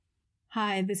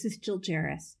Hi, this is Jill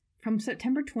Jarris. From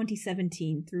September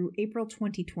 2017 through April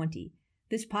 2020,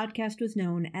 this podcast was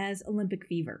known as Olympic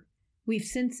Fever. We've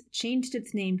since changed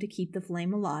its name to keep the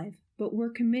flame alive, but we're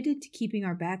committed to keeping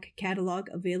our back catalog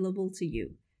available to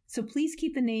you. So please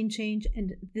keep the name change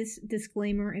and this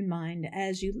disclaimer in mind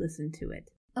as you listen to it.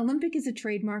 Olympic is a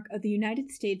trademark of the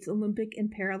United States Olympic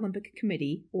and Paralympic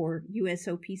Committee, or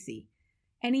USOPC.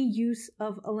 Any use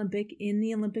of Olympic in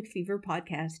the Olympic Fever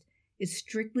podcast is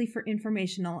strictly for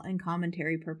informational and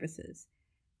commentary purposes.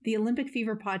 The Olympic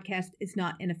Fever podcast is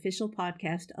not an official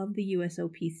podcast of the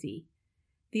USOPC.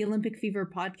 The Olympic Fever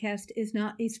podcast is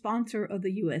not a sponsor of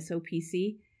the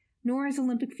USOPC, nor is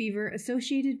Olympic Fever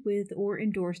associated with or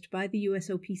endorsed by the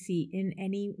USOPC in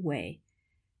any way.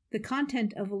 The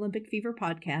content of Olympic Fever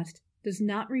podcast does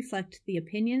not reflect the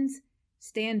opinions,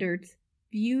 standards,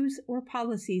 views, or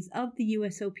policies of the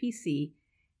USOPC,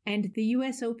 and the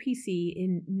USOPC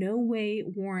in no way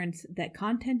warrants that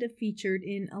content featured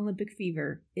in Olympic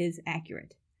Fever is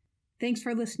accurate. Thanks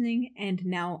for listening, and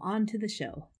now on to the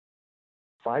show.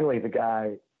 Finally, the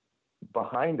guy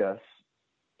behind us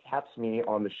taps me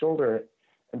on the shoulder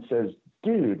and says,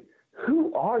 "Dude,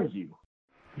 who are you?"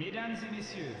 Mesdames et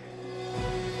messieurs,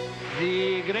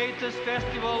 the greatest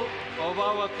festival of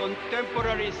our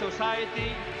contemporary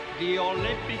society, the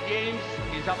Olympic Games,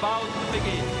 is about to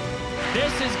begin.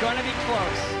 This is going to be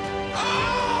close.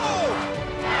 Oh!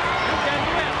 You can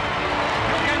do it!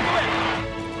 You can do it!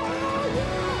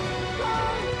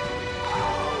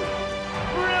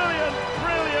 Brilliant,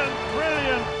 brilliant,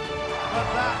 brilliant! But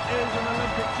that is an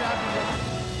Olympic championship.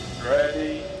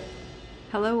 Ready?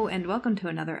 Hello and welcome to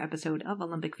another episode of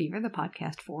Olympic Fever, the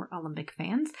podcast for Olympic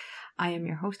fans. I am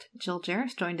your host, Jill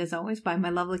Jarris, joined as always by my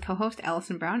lovely co-host,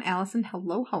 Allison Brown. Allison,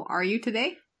 hello, how are you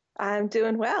today? I'm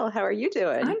doing well. How are you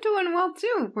doing? I'm doing well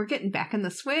too. We're getting back in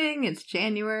the swing. It's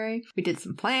January. We did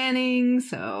some planning,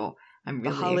 so I'm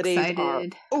really the holidays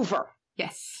excited. Are over.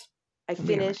 Yes. I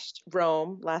finished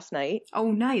Rome last night.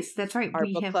 Oh, nice. That's right. Our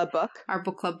book club book. Our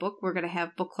book club book. We're going to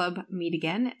have book club meet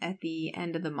again at the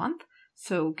end of the month.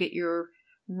 So get your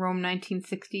Rome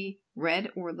 1960 read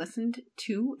or listened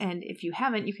to, and if you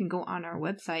haven't, you can go on our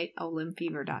website,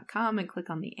 olympfever.com, and click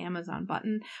on the Amazon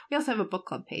button. We also have a book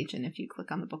club page, and if you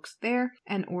click on the books there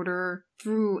and order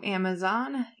through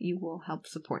Amazon, you will help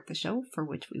support the show, for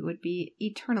which we would be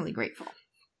eternally grateful.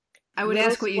 I would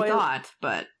ask what you thought,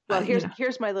 but... Well,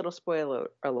 here's my little spoiler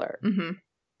alert. Mm-hmm.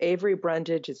 Avery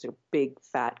Brundage is a big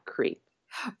fat creep.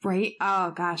 Right?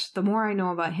 Oh, gosh. The more I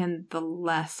know about him, the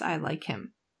less I like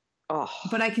him. Oh.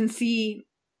 But I can see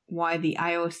why the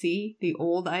IOC, the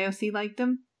old IOC, liked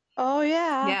him. Oh,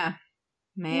 yeah. Yeah.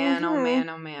 Man, mm-hmm. Oh, man,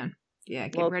 oh, man. Yeah,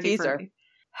 get ready teaser.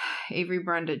 for Avery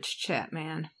Brundage chat,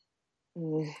 man.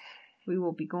 We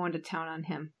will be going to town on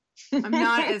him. I'm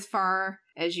not as far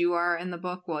as you are in the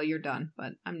book. Well, you're done,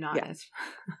 but I'm not as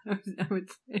far. I would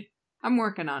say. I'm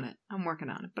working on it.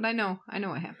 But I know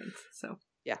what happens. So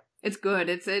yeah, it's good.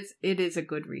 It is a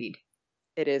good read.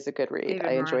 It is a good read. David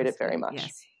I enjoyed Morris, it very much.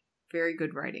 Yes. Very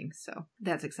good writing, so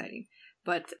that's exciting.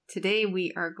 But today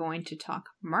we are going to talk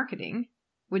marketing,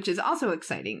 which is also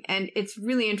exciting. And it's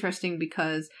really interesting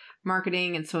because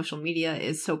marketing and social media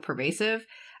is so pervasive,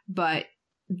 but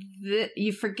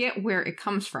you forget where it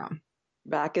comes from.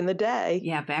 Back in the day.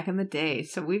 Yeah, back in the day.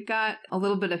 So we've got a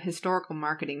little bit of historical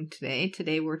marketing today.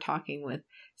 Today we're talking with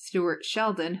Stuart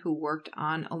Sheldon, who worked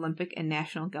on Olympic and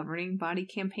national governing body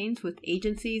campaigns with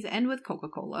agencies and with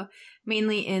Coca-Cola,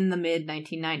 mainly in the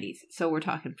mid-1990s. So we're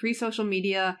talking pre-social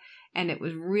media, and it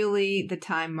was really the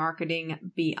time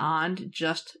marketing beyond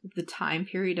just the time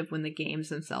period of when the games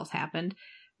themselves happened,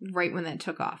 right when that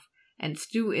took off. And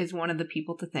Stu is one of the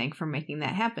people to thank for making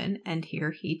that happen, and here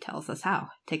he tells us how.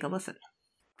 Take a listen.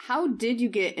 How did you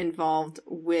get involved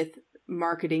with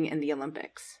marketing and the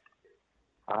Olympics?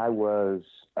 I was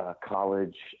a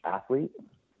college athlete,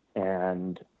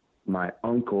 and my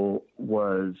uncle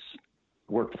worked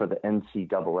for the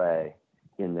NCAA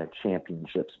in the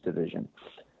championships division.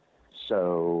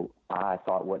 So I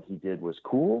thought what he did was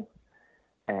cool,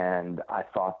 and I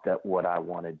thought that what I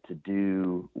wanted to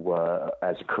do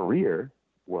as a career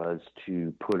was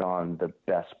to put on the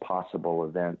best possible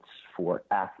events for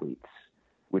athletes,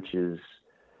 which is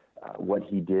what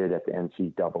he did at the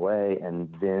NCAA, and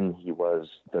then he was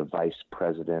the vice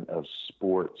president of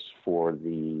sports for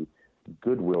the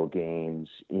Goodwill Games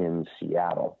in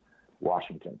Seattle,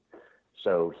 Washington.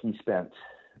 So he spent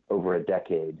over a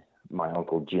decade, my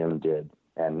Uncle Jim did,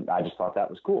 and I just thought that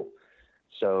was cool.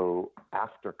 So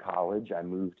after college, I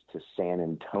moved to San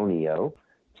Antonio,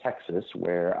 Texas,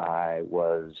 where I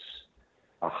was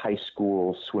a high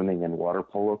school swimming and water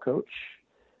polo coach.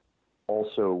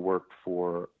 Also worked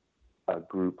for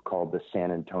called the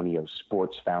San Antonio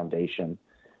Sports Foundation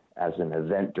as an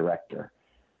event director.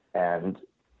 And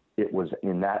it was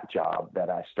in that job that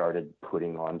I started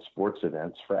putting on sports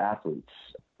events for athletes,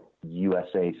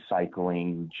 USA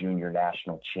Cycling Junior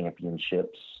National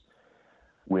Championships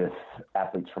with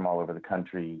athletes from all over the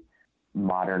country,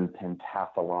 Modern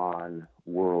Pentathlon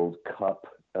World Cup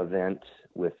event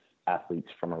with athletes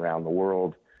from around the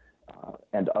world,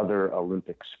 and other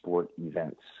Olympic sport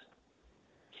events.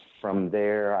 From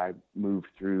there, I moved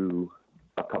through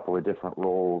a couple of different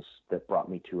roles that brought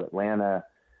me to Atlanta.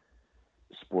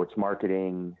 Sports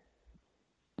marketing,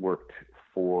 worked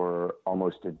for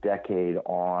almost a decade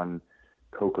on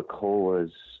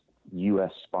Coca-Cola's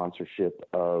U.S. sponsorship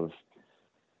of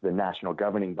the national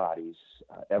governing bodies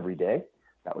every day.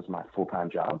 That was my full-time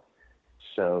job.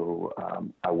 So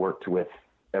I worked with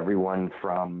everyone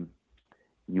from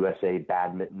USA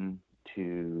Badminton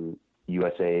to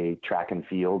USA Track and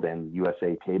Field and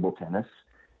USA Table Tennis.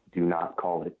 Do not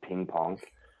call it ping pong.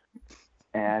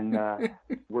 And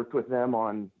worked with them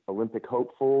on Olympic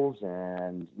hopefuls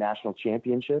and national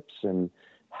championships and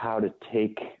how to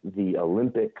take the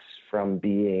Olympics from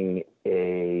being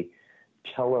a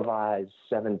televised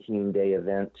 17-day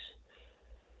event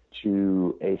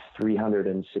to a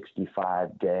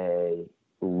 365-day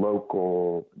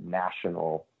local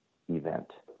national event.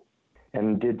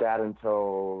 And did that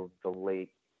until the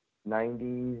late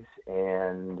 90s,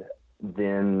 and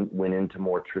then went into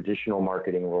more traditional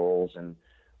marketing roles and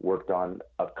worked on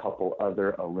a couple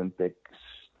other Olympics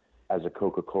as a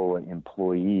Coca-Cola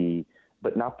employee,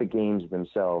 but not the games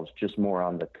themselves, just more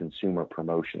on the consumer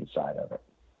promotion side of it.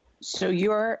 So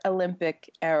your Olympic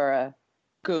era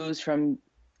goes from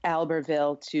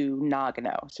Albertville to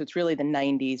Nagano. So it's really the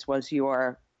 90s was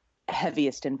your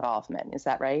heaviest involvement. Is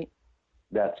that right?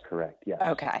 That's correct, yes.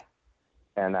 Okay.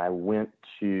 And I went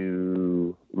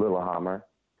to Lillehammer.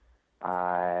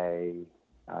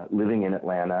 Living in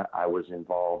Atlanta, I was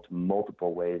involved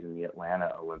multiple ways in the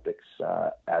Atlanta Olympics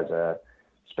as a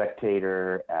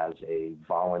spectator, as a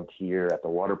volunteer at the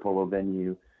water polo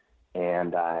venue,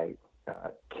 and I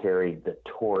carried the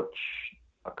torch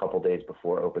a couple days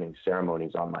before opening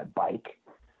ceremonies on my bike,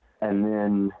 and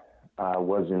then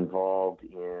was involved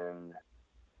in,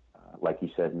 like you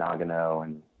said, Nagano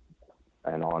and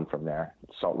on from there,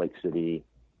 Salt Lake City,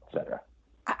 etc.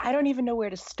 I don't even know where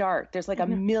to start. There's like a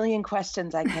million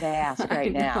questions I could ask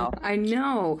right now. I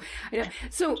know.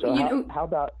 So how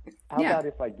about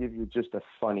if I give you just a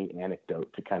funny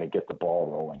anecdote to kind of get the ball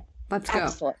rolling? Let's go.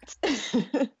 Excellent.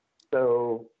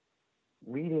 So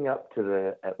leading up to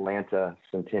the Atlanta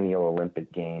Centennial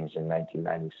Olympic Games in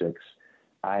 1996,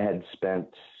 I had spent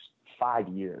 5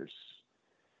 years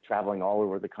traveling all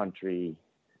over the country,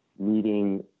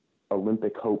 meeting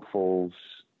Olympic hopefuls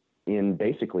in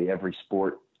basically every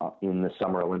sport in the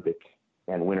Summer Olympic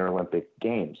and Winter Olympic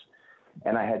Games.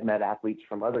 And I had met athletes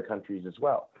from other countries as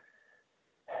well.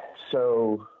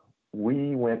 So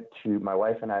my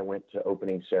wife and I went to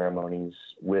opening ceremonies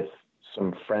with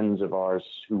some friends of ours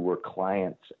who were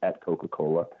clients at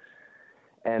Coca-Cola.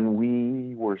 And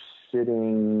we were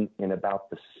sitting in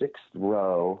about the 6th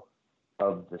row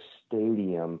of the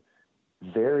stadium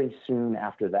very soon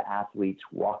after the athletes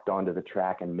walked onto the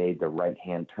track and made the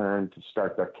right-hand turn to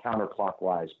start their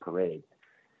counterclockwise parade.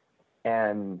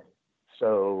 And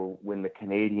so when the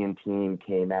Canadian team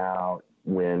came out,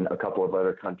 when a couple of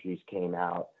other countries came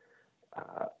out,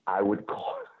 I would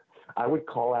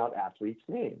call out athletes'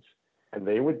 names, and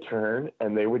they would turn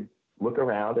and they would look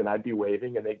around, and I'd be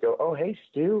waving, and they'd go, "Oh, hey,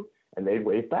 Stu," and they'd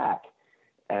wave back.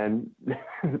 And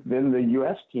then the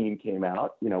U.S. team came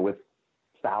out, with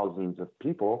thousands of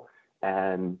people,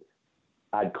 and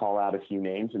I'd call out a few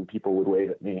names and people would wave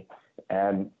at me.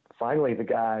 And finally the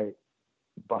guy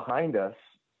behind us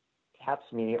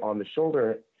taps me on the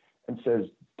shoulder and says,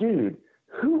 "Dude,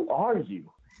 who are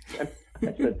you?" And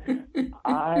I said,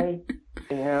 "I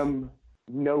am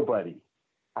nobody.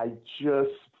 I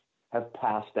just have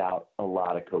passed out a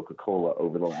lot of Coca-Cola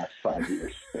over the last 5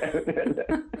 years."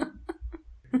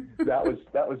 That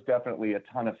was definitely a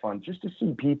ton of fun, just to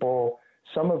see people,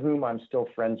 some of whom I'm still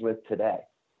friends with today,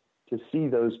 to see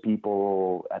those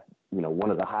people at one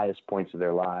of the highest points of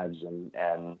their lives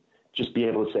and just be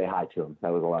able to say hi to them.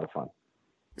 That was a lot of fun.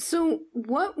 So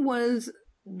what was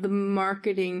the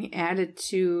marketing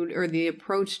attitude or the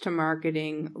approach to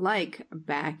marketing like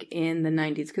back in the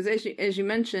 90s? Because as you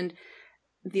mentioned,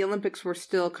 the Olympics were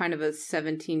still kind of a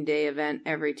 17-day event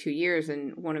every 2 years,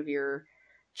 and one of your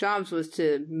jobs was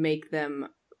to make them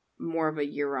more of a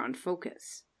year-round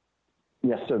focus.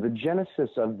 Yeah, so the genesis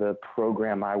of the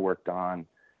program I worked on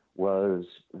was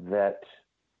that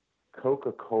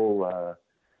Coca-Cola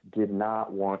did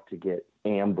not want to get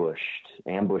ambush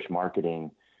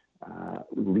marketing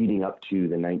leading up to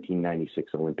the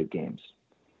 1996 Olympic Games.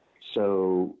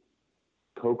 So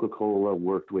Coca-Cola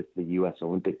worked with the U.S.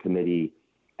 Olympic Committee,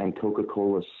 and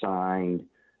Coca-Cola signed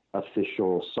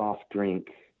official soft drink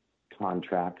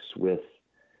contracts with,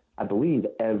 I believe,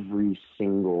 every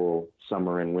single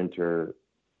summer and winter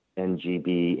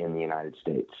NGB in the United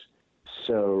States.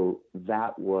 So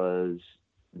that was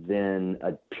then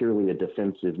purely a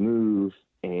defensive move,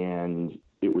 and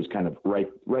it was kind of write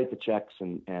the checks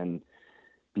and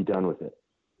be done with it.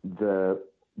 The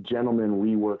gentleman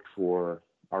we worked for,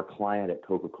 our client at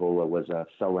Coca-Cola, was a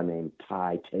fellow named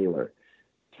Ty Taylor.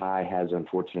 Ty has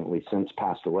unfortunately since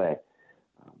passed away.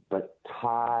 But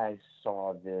Ty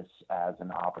saw this as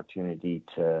an opportunity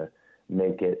to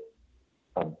make it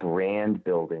a brand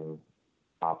building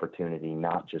opportunity,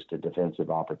 not just a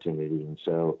defensive opportunity. And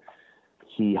so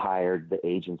he hired the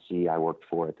agency I worked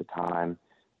for at the time,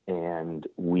 and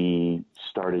we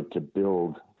started to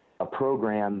build a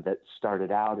program that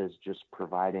started out as just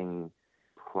providing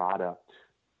product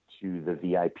to the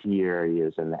VIP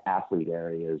areas and the athlete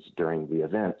areas during the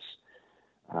events,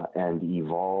 and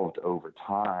evolved over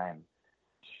time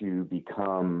to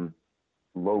become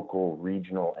local,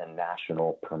 regional, and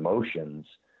national promotions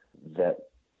that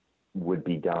would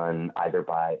be done either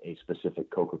by a specific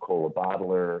Coca-Cola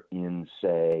bottler in,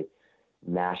 say,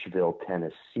 Nashville,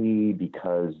 Tennessee,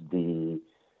 because the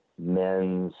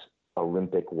men's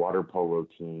Olympic water polo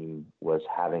team was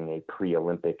having a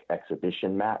pre-Olympic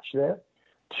exhibition match there,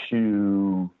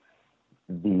 to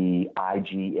the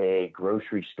IGA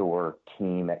grocery store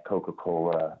team at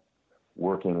Coca-Cola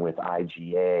working with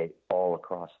IGA all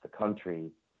across the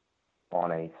country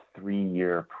on a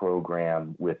 3-year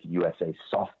program with USA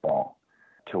Softball,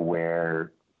 to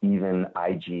where even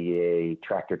IGA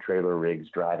tractor trailer rigs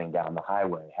driving down the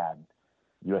highway had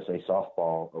USA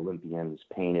Softball Olympians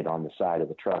painted on the side of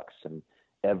the trucks, and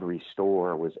every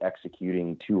store was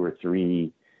executing 2 or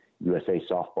 3 USA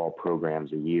Softball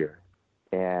programs a year,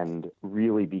 and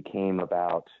really became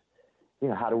about,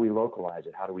 how do we localize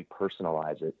it? How do we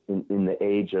personalize it? In the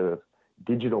age of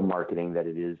digital marketing that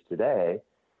it is today,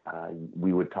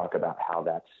 we would talk about how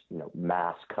that's,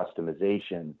 mass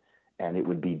customization, and it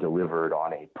would be delivered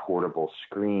on a portable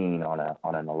screen on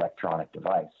an electronic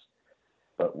device.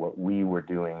 But what we were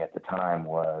doing at the time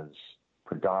was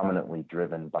predominantly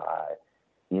driven by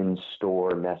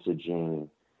in-store messaging,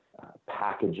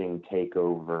 packaging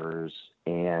takeovers,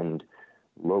 and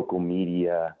local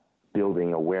media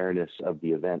building awareness of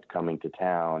the event coming to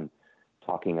town,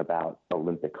 talking about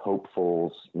Olympic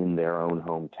hopefuls in their own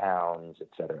hometowns, et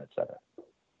cetera, et cetera.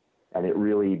 And it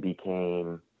really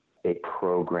became a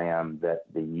program that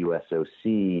the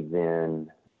USOC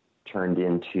then turned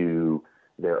into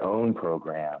their own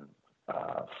program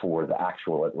for the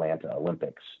actual Atlanta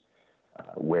Olympics,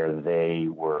 where the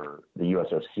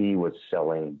USOC was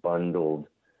selling bundled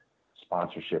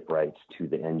sponsorship rights to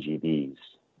the NGBs,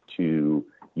 to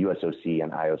USOC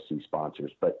and IOC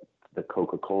sponsors. But the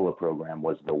Coca-Cola program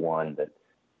was the one that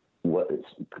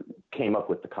came up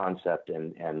with the concept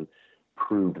and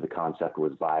proved the concept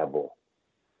was viable.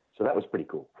 So that was pretty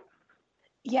cool.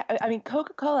 Yeah, I mean,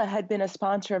 Coca-Cola had been a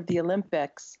sponsor of the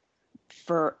Olympics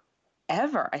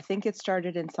forever. I think it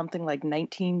started in something like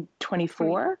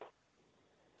 1924?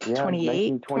 Yeah,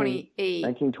 28? 28.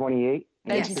 1928?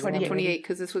 Yes, 1928,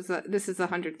 because this is the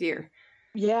 100th year.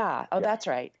 Yeah. Oh, that's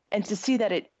right. And to see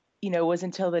that it, was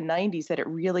until the 90s that it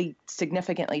really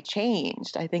significantly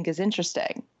changed, I think is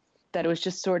interesting. That it was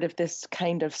just sort of this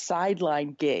kind of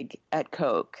sideline gig at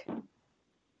Coke.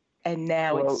 And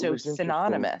now it's so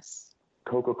synonymous.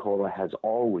 Coca-Cola has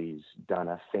always done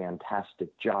a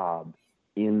fantastic job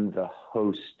in the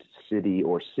host city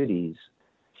or cities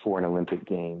for an Olympic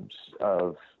Games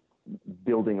of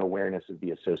building awareness of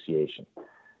the association,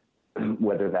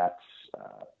 whether that's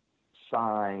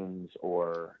signs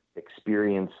or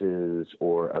experiences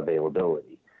or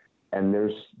availability. And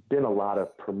there's been a lot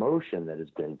of promotion that has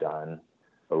been done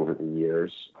over the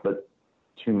years, but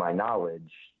to my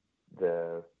knowledge,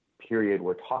 the period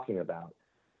we're talking about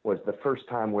was the first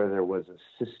time where there was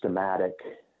a systematic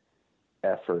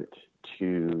effort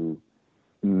to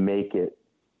make it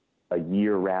a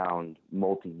year-round,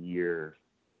 multi-year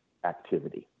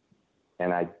activity.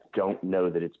 And I don't know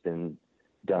that it's been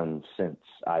done since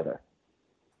either.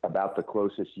 About the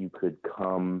closest you could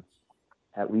come,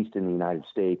 at least in the United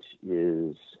States,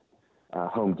 is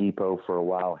Home Depot for a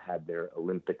while had their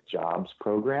Olympic Jobs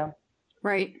program.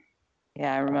 Right.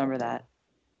 Yeah, I remember that.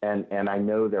 And I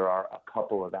know there are a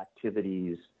couple of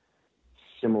activities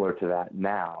similar to that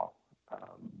now,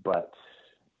 but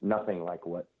nothing like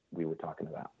what we were talking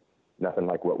about. Nothing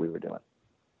like what we were doing.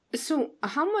 So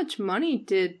how much money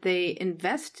did they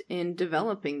invest in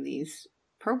developing these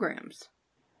programs?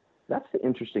 That's the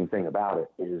interesting thing about it,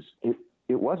 is it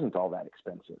wasn't all that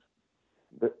expensive.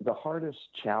 The hardest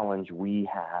challenge we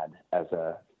had as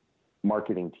a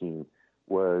marketing team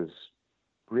was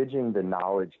bridging the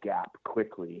knowledge gap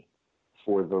quickly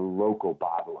for the local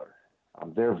bottler.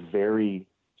 They're very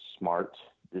smart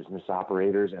business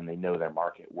operators and they know their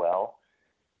market well.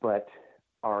 But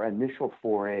our initial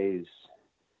forays,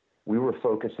 we were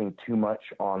focusing too much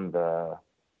on the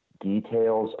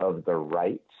details of the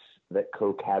rights that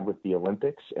Coke had with the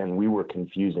Olympics, and we were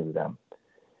confusing them.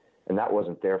 And that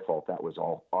wasn't their fault. That was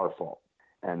all our fault.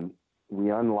 And we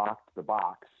unlocked the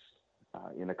box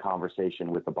in a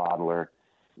conversation with the bottler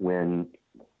when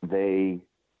they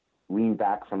leaned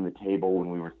back from the table when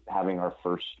we were having our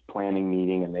first planning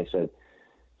meeting, and they said,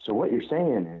 so what you're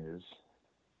saying is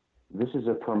this is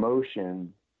a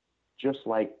promotion just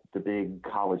like the big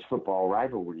college football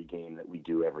rivalry game that we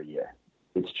do every year.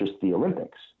 It's just the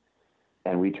Olympics.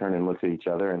 And we turned and looked at each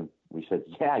other and we said,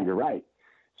 yeah, you're right.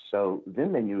 So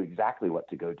then they knew exactly what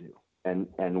to go do. And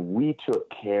we took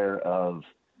care of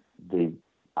the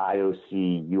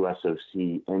IOC,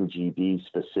 USOC, NGB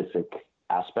specific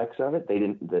aspects of it.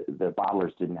 The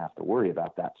bottlers didn't have to worry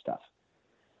about that stuff.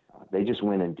 They just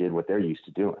went and did what they're used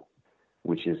to doing,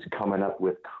 which is coming up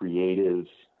with creative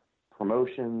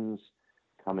promotions,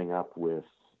 coming up with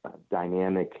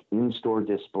dynamic in-store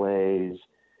displays,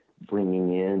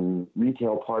 bringing in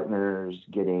retail partners,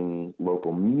 getting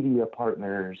local media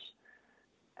partners,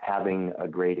 having a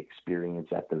great experience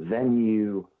at the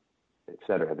venue, et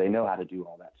cetera. They know how to do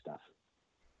all that stuff.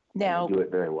 Now, they do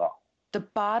it very well. The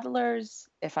bottlers,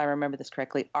 if I remember this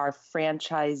correctly, are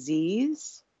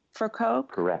franchisees for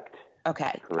Coke? Correct.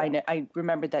 Okay. Correct. I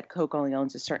remembered that Coke only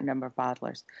owns a certain number of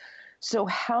bottlers. So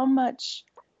how much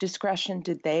discretion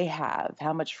did they have?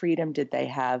 How much freedom did they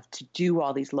have to do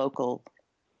all these local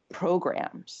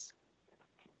programs?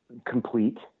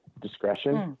 Complete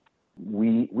discretion.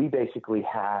 We basically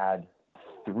had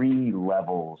 3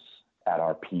 levels at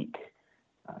our peak.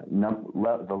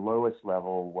 The lowest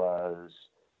level was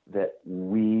that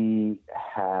we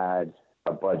had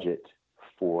a budget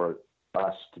for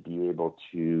us to be able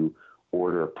to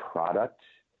order product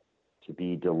to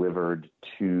be delivered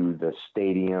to the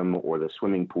stadium or the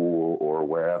swimming pool or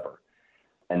wherever.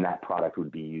 And that product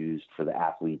would be used for the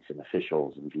athletes and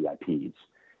officials and VIPs.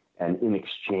 And in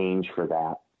exchange for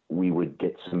that, we would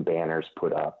get some banners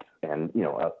put up and,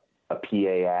 a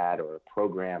PA ad or a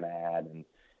program ad,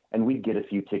 and we'd get a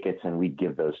few tickets and we'd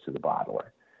give those to the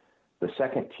bottler. The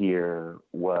second tier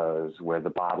was where the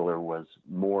bottler was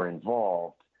more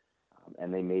involved,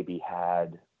 and they maybe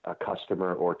had a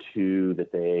customer or two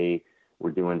that they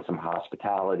were doing some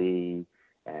hospitality,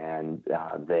 and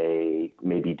they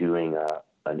may be doing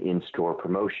an in-store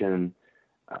promotion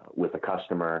with a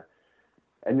customer.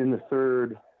 And then the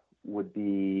third would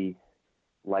be,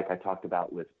 like I talked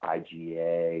about with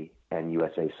IGA and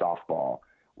USA Softball,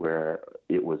 where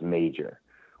it was major,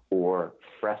 or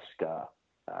Fresca,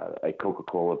 a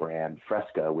Coca-Cola brand,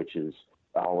 Fresca, which is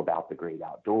all about the great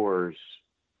outdoors.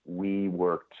 We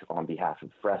worked on behalf of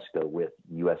Fresca with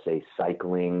USA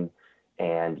Cycling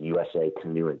and USA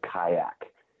Canoe and Kayak.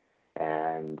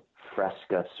 And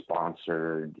Fresca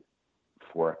sponsored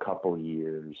for a couple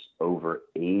years over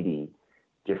 80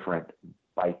 different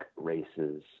bike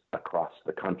races across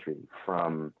the country,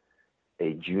 from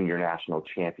a junior national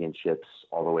championships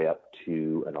all the way up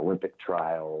to an Olympic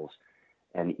trials,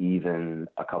 and even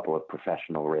a couple of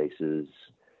professional races.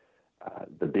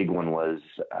 The big one was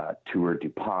Tour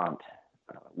DuPont,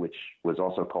 which was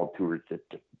also called Tour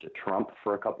de Trump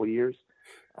for a couple of years.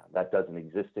 That doesn't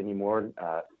exist anymore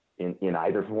in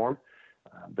either form.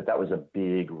 But that was a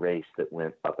big race that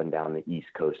went up and down the East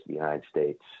Coast of the United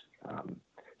States.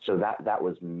 So that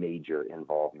was major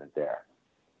involvement there.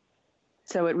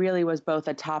 So it really was both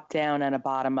a top-down and a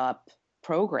bottom-up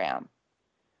program.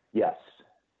 Yes.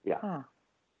 Yeah. Huh.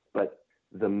 But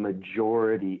the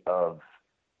majority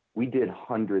we did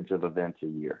hundreds of events a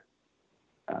year,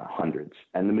 hundreds.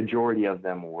 And the majority of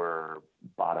them were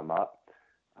bottom-up.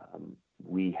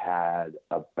 We had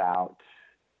about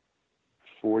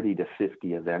 40 to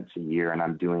 50 events a year, and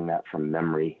I'm doing that from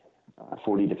memory,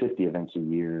 40 to 50 events a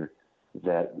year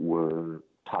that were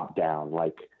top-down,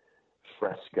 like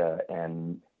Fresca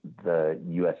and the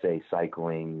USA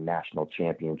Cycling National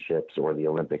Championships or the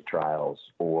Olympic trials,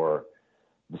 or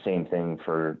the same thing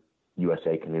for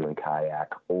USA Canoe and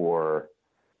Kayak, or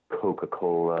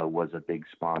Coca-Cola was a big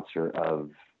sponsor of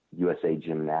USA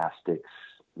Gymnastics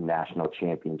National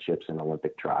Championships and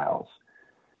Olympic trials.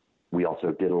 we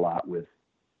also did a lot with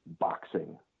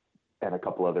boxing and a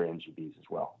couple other NGBs as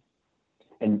well.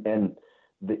 And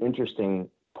the interesting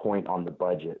point on the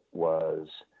budget was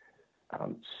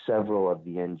several of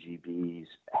the NGBs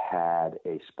had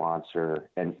a sponsor,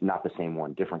 and not the same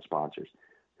one, different sponsors,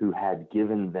 who had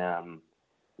given them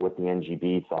what the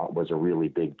NGB thought was a really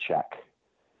big check.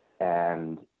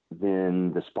 And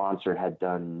then the sponsor had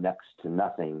done next to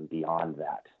nothing beyond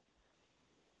that.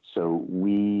 So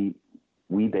we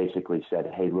basically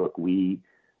said, hey, look, we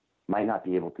might not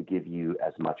be able to give you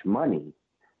as much money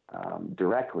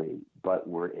directly, but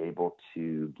we're able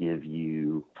to give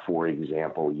you, for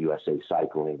example, USA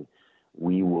Cycling.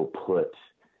 We will put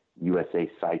USA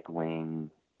Cycling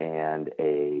and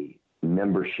a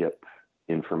membership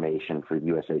information for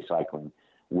USA Cycling.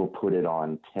 We'll put it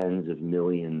on tens of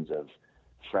millions of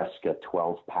Fresca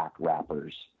 12-pack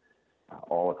wrappers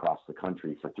all across the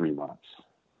country for 3 months.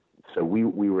 So we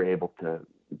were able to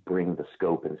bring the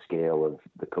scope and scale of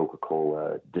the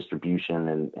Coca-Cola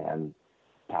distribution and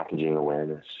packaging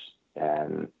awareness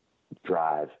and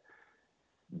drive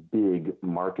big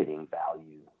marketing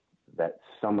value that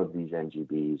some of these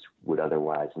NGBs would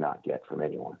otherwise not get from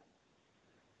anyone.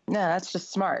 No, that's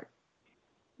just smart.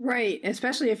 Right,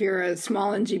 especially if you're a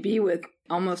small NGB with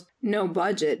almost no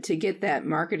budget, to get that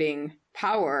marketing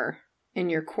power in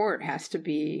your court has to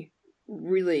be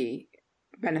really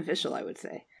beneficial, I would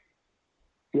say.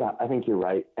 Yeah, I think you're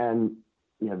right. And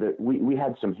we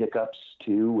had some hiccups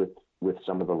too with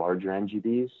some of the larger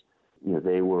NGBs.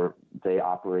 They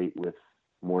operate with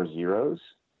more zeros.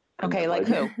 Okay, like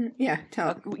who? Yeah,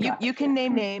 tell you can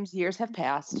name names. Years have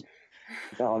passed.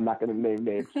 No, I'm not going to name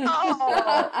names.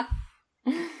 Oh!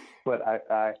 But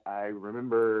I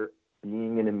remember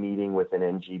being in a meeting with an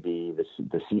NGB,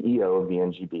 the CEO of the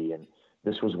NGB, and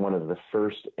this was one of the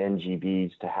first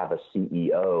NGBs to have a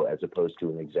CEO as opposed to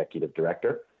an executive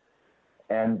director.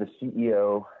 And the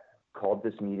CEO called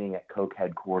this meeting at Coke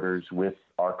headquarters with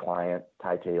our client,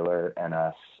 Ty Taylor, and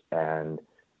us, and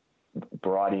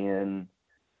brought in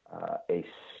a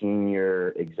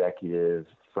senior executive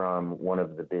from one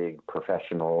of the big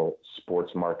professional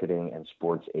sports marketing and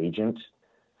sports agent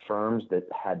firms that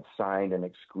had signed an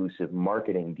exclusive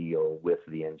marketing deal with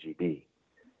the NGB.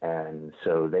 And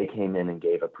so they came in and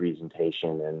gave a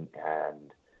presentation,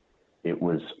 and it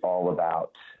was all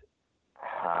about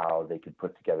how they could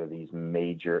put together these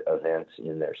major events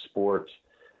in their sport,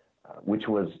 which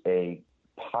was a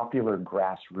popular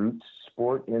grassroots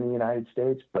sport in the United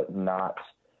States, but not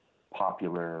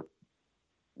popular,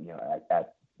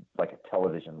 at like a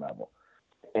television level.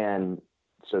 And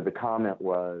so the comment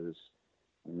was,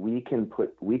 we can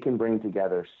bring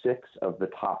together 6 of the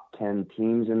top 10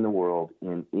 teams in the world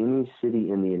in any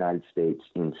city in the United States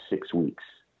in 6 weeks.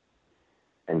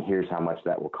 And here's how much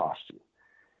that will cost you.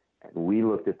 And we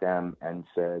looked at them and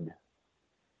said,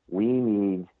 we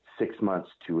need 6 months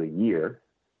to a year,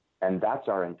 and that's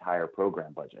our entire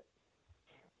program budget.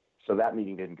 So that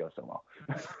meeting didn't go so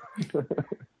well.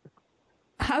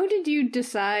 How did you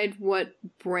decide what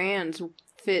brands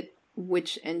fit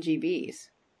which NGBs?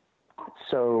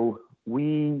 So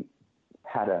we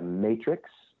had a matrix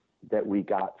that we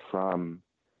got from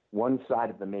one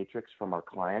side of the matrix from our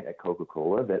client at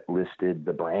Coca-Cola that listed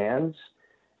the brands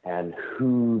and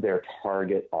who their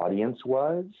target audience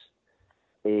was,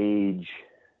 age,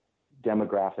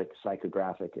 demographic,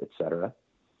 psychographic, etc.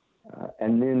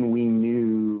 And then we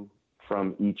knew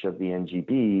from each of the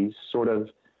NGBs sort of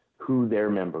who their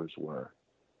members were.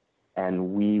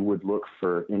 And we would look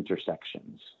for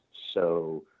intersections.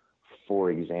 So, for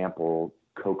example,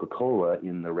 Coca-Cola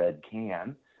in the red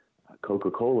can,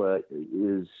 Coca-Cola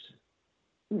is,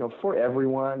 for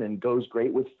everyone and goes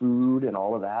great with food and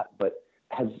all of that, but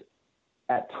has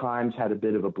at times had a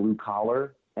bit of a blue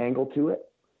collar angle to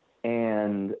it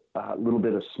and a little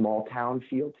bit of small town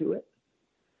feel to it.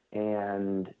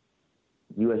 And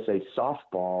USA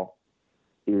Softball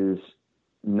is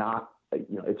not,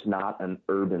 it's not an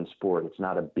urban sport. It's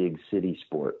not a big city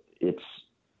sport. It's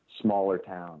smaller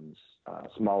towns,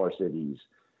 smaller cities.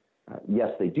 Yes,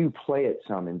 they do play it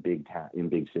some in big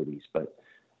cities, but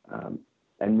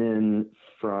and then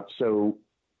so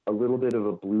a little bit of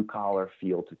a blue collar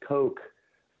feel to Coke,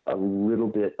 a little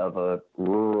bit of a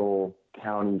rural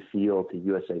county feel to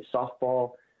USA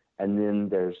Softball, and then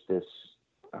there's this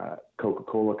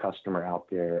Coca-Cola customer out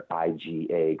there,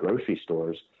 IGA grocery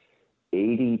stores.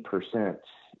 80%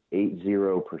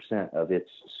 of its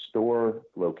store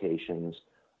locations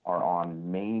are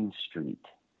on Main Street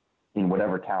in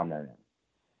whatever town they're in.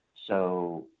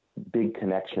 So big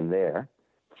connection there.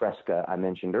 Fresca, I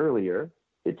mentioned earlier,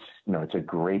 it's a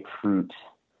grapefruit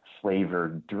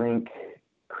flavored drink,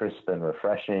 crisp and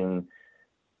refreshing.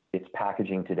 Its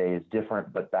packaging today is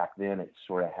different, but back then it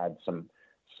sort of had some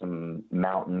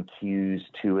mountain cues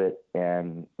to it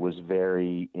and was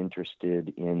very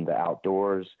interested in the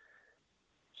outdoors.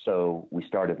 So we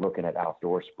started looking at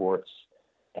outdoor sports.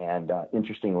 And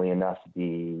interestingly enough,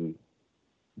 the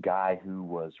guy who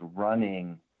was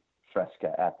running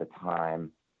Fresca at the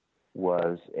time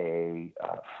was a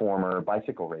former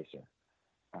bicycle racer.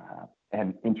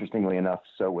 And interestingly enough,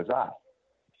 so was I.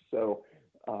 So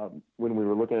when we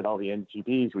were looking at all the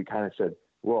NGBs, we kind of said,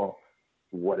 well,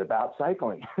 what about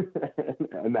cycling?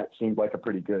 And that seemed like a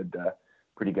pretty good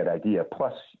idea.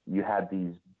 Plus, you had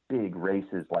these big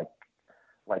races like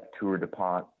Tour de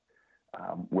Pont,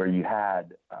 where you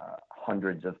had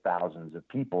hundreds of thousands of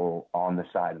people on the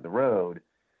side of the road,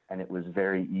 and it was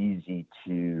very easy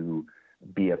to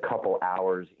be a couple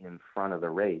hours in front of the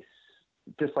race,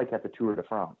 just like at the Tour de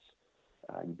France.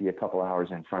 You'd be a couple hours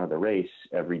in front of the race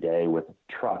every day with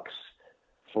trucks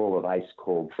full of ice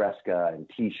cold Fresca and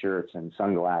T-shirts and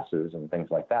sunglasses and things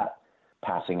like that,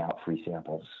 passing out free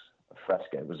samples of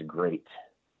Fresca. It was great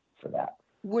for that.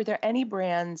 Were there any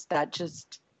brands that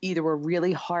just either were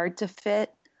really hard to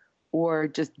fit or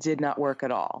just did not work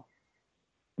at all?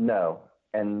 No.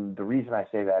 And the reason I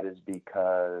say that is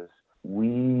because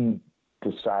we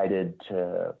decided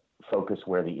to focus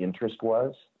where the interest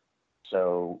was.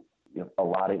 So, a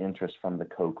lot of interest from the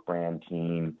Coke brand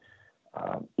team,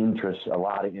 a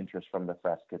lot of interest from the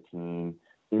Fresca team,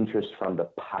 interest from the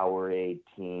Powerade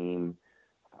team,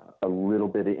 a little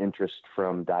bit of interest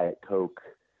from Diet Coke.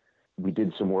 We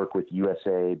did some work with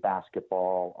USA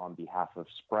Basketball on behalf of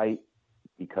Sprite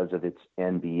because of its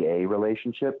NBA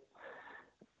relationship.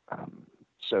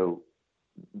 So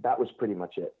that was pretty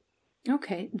much it.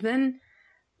 Okay. Then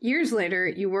years later,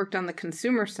 you worked on the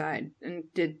consumer side and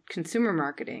did consumer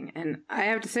marketing. And I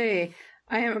have to say,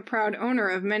 I am a proud owner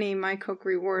of many My Coke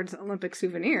Rewards Olympic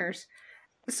souvenirs.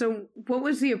 So what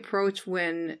was the approach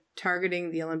when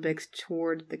targeting the Olympics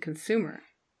toward the consumer?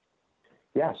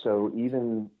 Yeah, so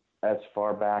even as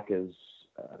far back as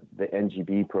the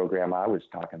NGB program I was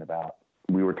talking about,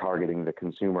 we were targeting the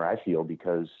consumer, I feel,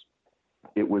 because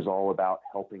it was all about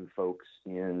helping folks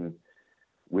in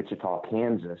Wichita,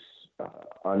 Kansas,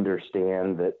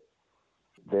 understand that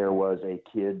there was a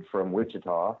kid from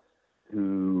Wichita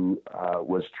who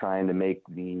was trying to make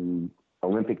the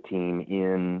Olympic team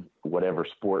in whatever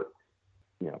sport,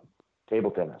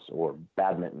 table tennis or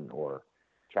badminton or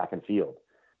track and field.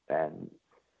 And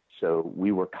so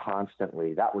we were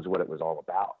constantly, that was what it was all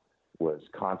about, was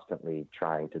constantly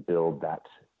trying to build that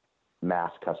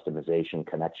mass customization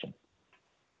connection.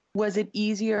 Was it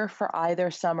easier for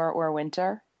either summer or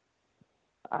winter?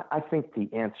 I think the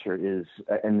answer is,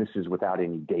 and this is without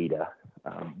any data,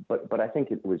 but I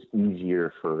think it was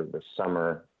easier for the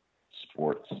summer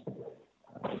sports,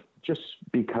 just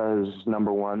because,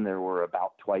 number one, there were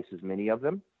about twice as many of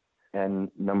them, and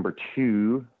number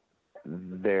two,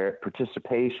 their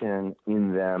participation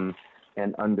in them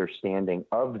and understanding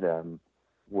of them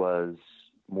was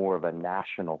more of a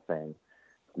national thing.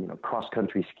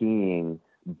 Cross-country skiing,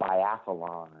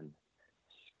 biathlon,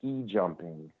 ski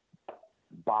jumping,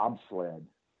 bobsled,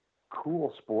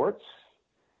 cool sports,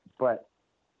 but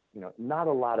not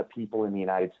a lot of people in the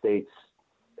United States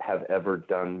have ever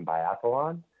done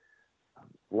biathlon.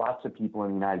 Lots of people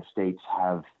in the United States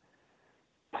have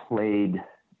played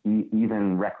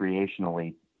even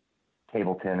recreationally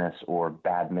table tennis or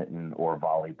badminton or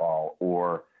volleyball,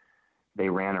 or they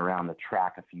ran around the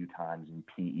track a few times in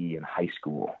PE in high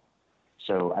school.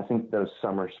 So I think those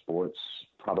summer sports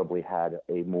probably had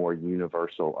a more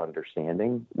universal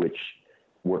understanding, which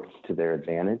worked to their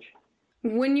advantage.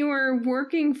 When you were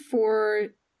working for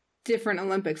different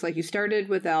Olympics, like you started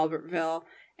with Albertville,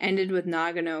 ended with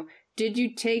Nagano, did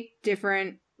you take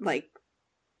different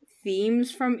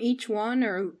themes from each one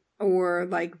or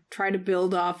try to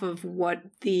build off of what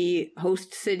the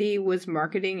host city was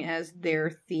marketing as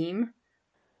their theme?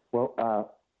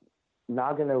 Well,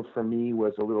 Nagano for me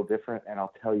was a little different, and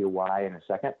I'll tell you why in a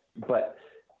second. But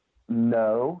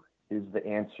no is the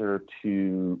answer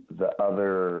to the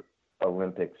other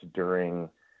Olympics during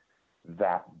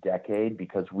that decade,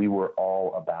 because we were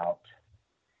all about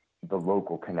the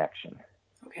local connection.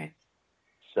 Okay.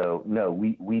 So no,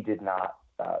 we did not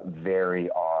vary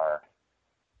our.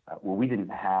 We didn't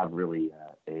have really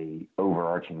a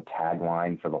overarching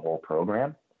tagline for the whole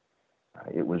program.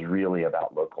 It was really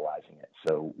about localizing it.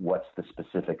 So what's the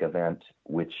specific event,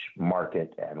 which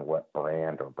market, and what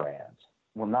brand or brands?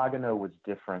 Well, Nagano was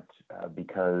different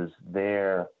because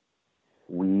there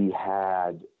we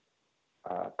had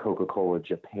Coca-Cola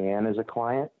Japan as a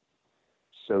client,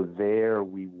 So there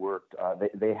we worked.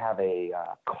 They have a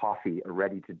coffee, a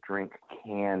ready-to-drink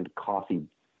canned coffee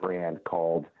brand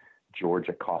called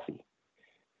Georgia Coffee.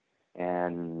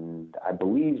 And I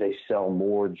believe they sell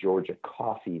more Georgia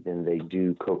coffee than they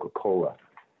do Coca-Cola.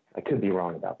 I could be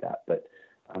wrong about that, but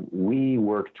we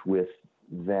worked with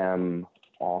them,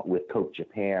 with Coke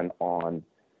Japan, on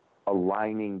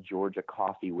aligning Georgia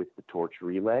Coffee with the torch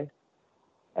relay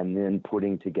and then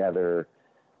putting together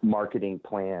marketing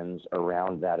plans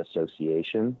around that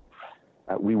association.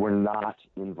 We were not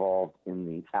involved in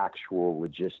the actual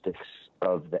logistics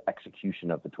of the execution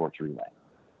of the torch relay.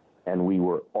 And we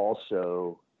were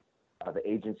also, the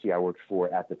agency I worked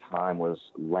for at the time was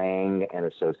Lang and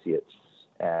Associates,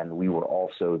 and we were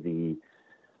also the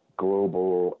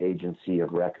global agency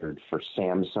of record for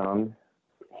Samsung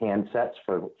handsets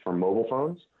for mobile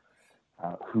phones,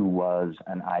 who was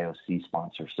an IOC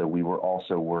sponsor. So we were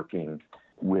also working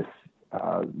with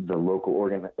the local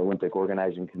Olympic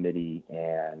Organizing Committee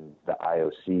and the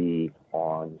IOC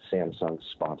on Samsung's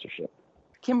sponsorship.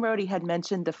 Kim Rohde had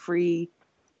mentioned the free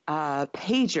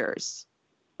pagers.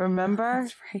 Remember?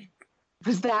 That's right.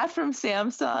 Was that from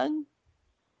Samsung?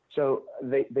 So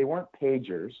they weren't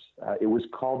pagers. It was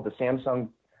called the Samsung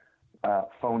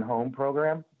Phone Home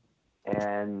program.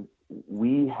 And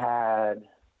we had,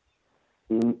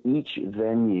 in each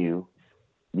venue,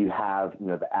 you have,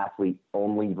 the athlete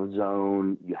only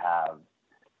zone, you have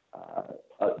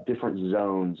different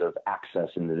zones of access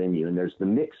in the venue. And there's the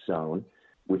mixed zone,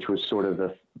 which was sort of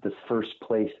the first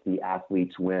place the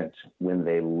athletes went when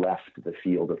they left the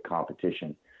field of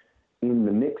competition. In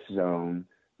the mixed zone,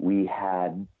 we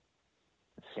had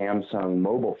Samsung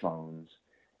mobile phones,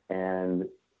 and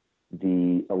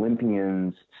the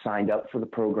Olympians signed up for the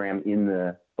program in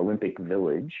the Olympic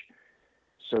Village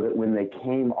so that when they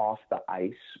came off the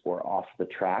ice or off the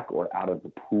track or out of the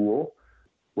pool,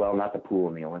 well, not the pool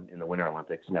in the Winter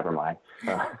Olympics, never mind.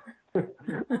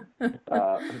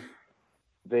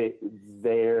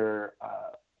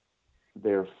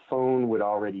 Their phone would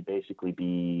already basically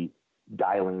be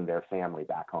dialing their family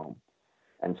back home.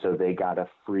 And so they got a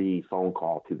free phone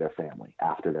call to their family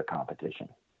after their competition.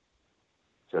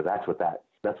 So that's what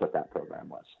that program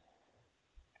was.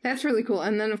 That's really cool.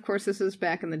 And then, of course, this is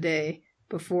back in the day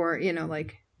before,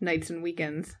 like nights and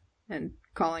weekends and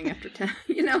calling after 10.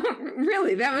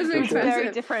 Really, that was an expensive.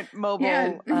 Very different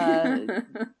mobile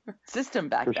system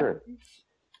back then.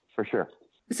 For sure.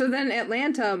 So then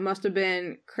Atlanta must have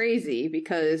been crazy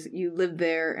because you lived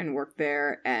there and worked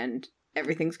there and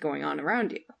everything's going on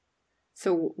around you.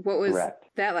 So what was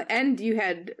that like? And you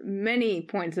had many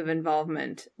points of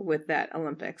involvement with that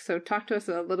Olympics. So talk to us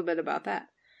a little bit about that.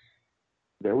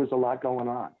 There was a lot going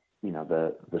on.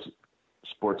 The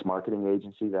sports marketing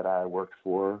agency that I worked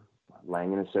for,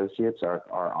 Lang & Associates,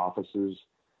 our offices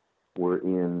were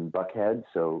in Buckhead.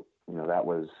 So, that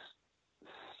was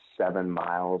 7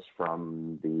 miles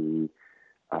from the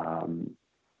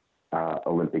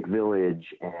Olympic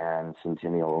Village and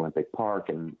Centennial Olympic Park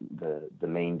and the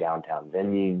main downtown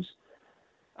venues.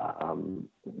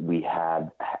 We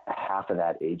had half of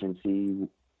that agency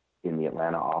in the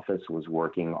Atlanta office was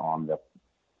working on the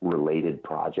related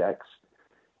projects.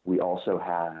 We also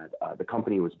had, the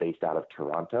company was based out of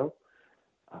Toronto,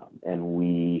 and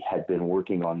we had been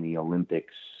working on the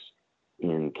Olympics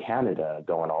in Canada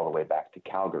going all the way back to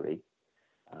Calgary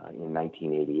in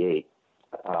 1988.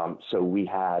 So we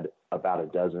had about a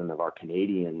dozen of our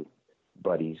Canadian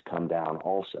buddies come down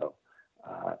also.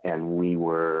 And we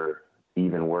were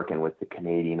even working with the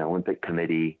Canadian Olympic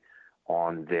Committee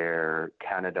on their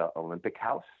Canada Olympic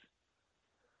House,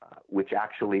 which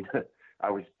actually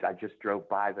I just drove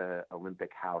by the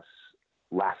Olympic House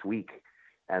last week,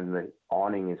 and the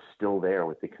awning is still there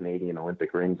with the Canadian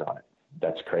Olympic rings on it.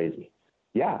 That's crazy.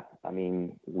 Yeah, I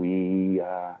mean,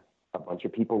 a bunch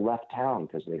of people left town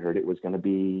because they heard it was going to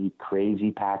be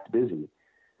crazy packed busy.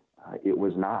 It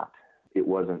was not. It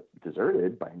wasn't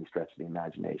deserted by any stretch of the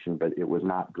imagination, but it was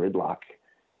not gridlock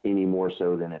any more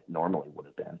so than it normally would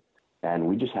have been. And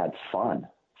we just had fun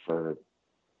for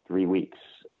 3 weeks.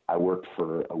 I worked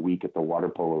for a week at the water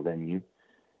polo venue.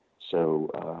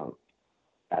 So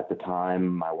at the time,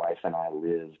 my wife and I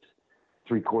lived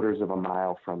 3/4 of a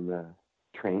mile from a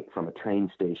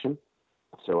train station.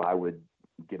 So I would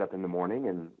get up in the morning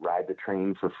and ride the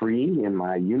train for free in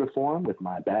my uniform with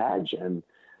my badge and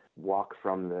walk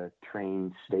from the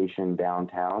train station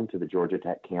downtown to the Georgia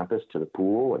Tech campus to the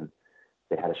pool. And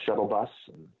they had a shuttle bus,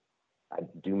 and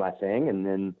I'd do my thing. And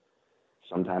then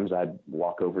sometimes I'd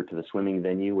walk over to the swimming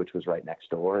venue, which was right next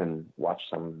door, and watch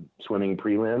some swimming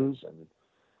prelims, and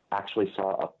actually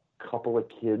saw a couple of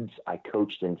kids I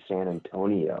coached in San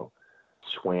Antonio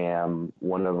swam.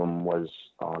 One of them was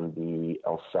on the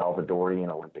El Salvadorian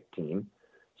Olympic team,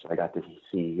 so I got to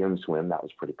see him swim. That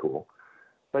was pretty cool.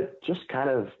 But just kind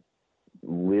of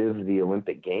live the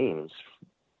Olympic Games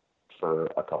for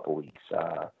a couple weeks.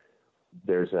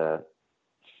 There's a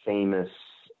famous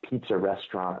pizza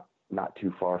restaurant not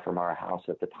too far from our house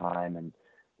at the time, and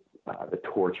the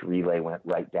torch relay went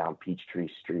right down Peachtree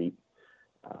Street.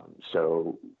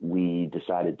 So we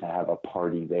decided to have a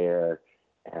party there,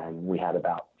 and we had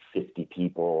about 50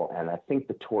 people. And I think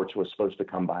the torch was supposed to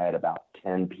come by at about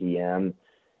 10 p.m.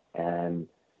 And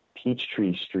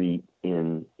Peachtree Street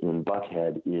in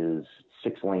Buckhead is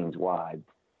 6 lanes wide,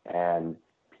 and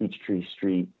Peachtree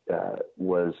Street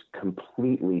was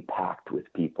completely packed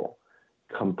with people,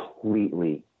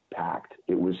 completely packed.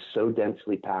 It was so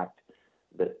densely packed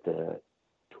that the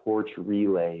torch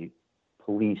relay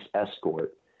police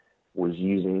escort was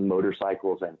using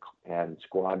motorcycles and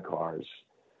squad cars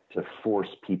to force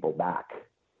people back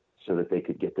so that they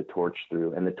could get the torch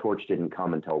through. And the torch didn't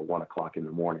come until 1 o'clock in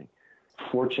the morning.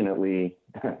 Fortunately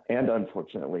and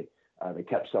unfortunately, they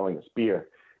kept selling us beer.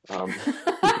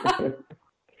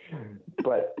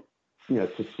 But,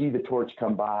 to see the torch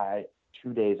come by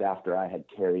 2 days after I had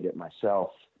carried it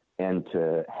myself, and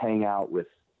to hang out with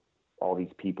all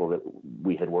these people that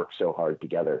we had worked so hard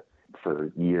together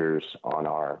for years on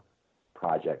our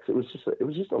projects, it was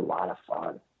just a lot of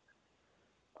fun.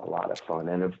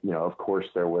 And of course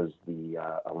there was the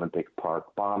Olympic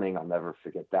Park bombing. I'll never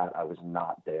forget that. I was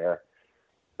not there.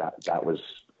 That was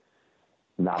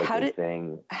not a good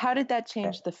thing. How did that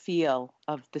change the feel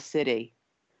of the city?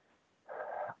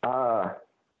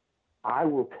 I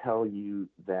will tell you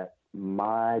that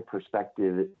my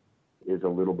perspective is a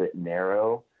little bit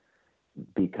narrow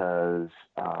because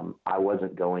I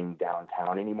wasn't going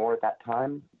downtown anymore at that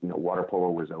time. Water polo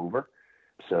was over.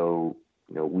 So,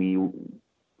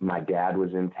 my dad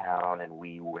was in town, and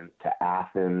we went to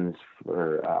Athens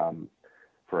for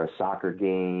a soccer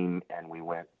game, and we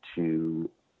went to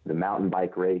the mountain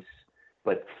bike race.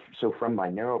 But so from my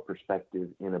narrow perspective,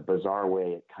 in a bizarre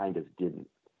way, it kind of didn't.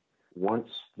 Once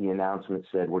the announcement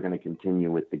said we're going to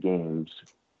continue with the games,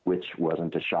 which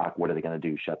wasn't a shock. What are they going to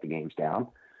do? Shut the games down?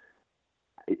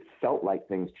 It felt like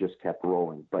things just kept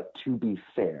rolling. But to be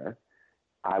fair,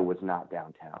 I was not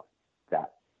downtown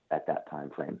at that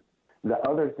time frame. The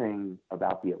other thing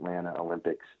about the Atlanta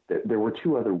Olympics, there were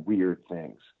two other weird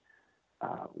things.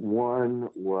 One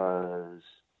was,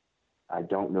 I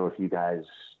don't know if you guys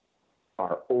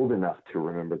are old enough to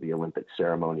remember the Olympic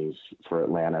ceremonies for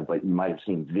Atlanta, but you might have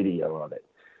seen video of it.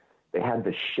 They had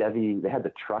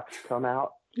the trucks come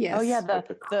out. Yes. Oh yeah,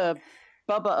 the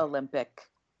Bubba Olympic.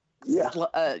 Yeah.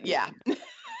 Yeah.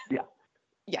 Yeah.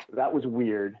 Yeah. That was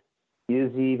weird.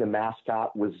 Izzy, the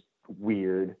mascot, was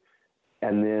weird.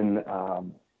 And then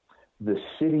the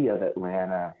city of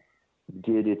Atlanta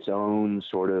did its own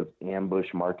sort of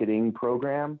ambush marketing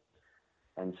program.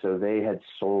 And so they had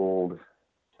sold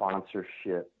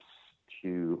sponsorships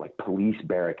to like police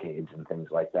barricades and things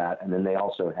like that. And then they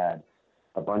also had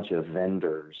a bunch of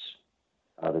vendors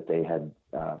that they had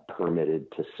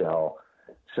permitted to sell.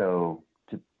 So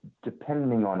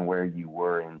depending on where you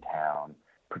were in town,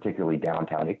 particularly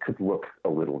downtown, it could look a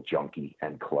little junky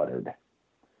and cluttered.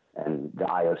 And the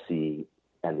IOC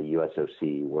and the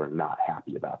USOC were not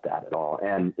happy about that at all.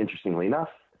 And interestingly enough,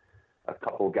 a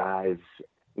couple guys,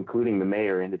 including the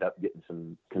mayor, ended up getting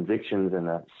some convictions and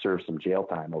served some jail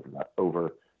time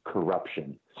over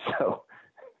corruption. So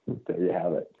there you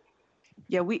have it.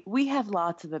 Yeah, we have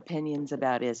lots of opinions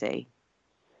about Izzy.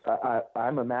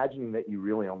 I'm imagining that you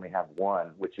really only have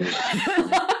one, which is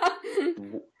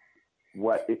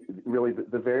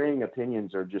the varying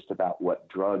opinions are just about what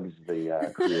drugs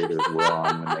the creators were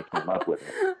on when they came up with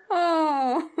it.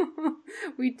 Oh,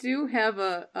 we do have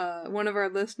one of our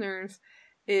listeners.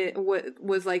 It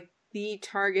was like the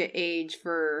target age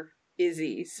for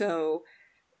Izzy, so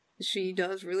she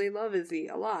does really love Izzy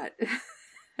a lot.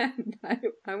 And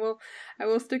I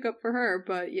will stick up for her.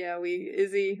 But yeah,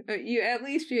 Izzy, you at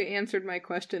least you answered my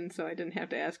question, so I didn't have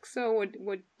to ask. So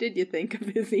what did you think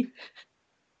of Izzy?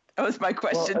 That was my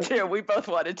question too. We both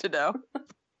wanted to know.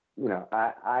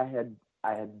 I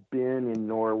had been in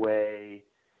Norway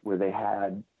where they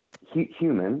had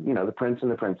human, the prince and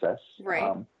the princess.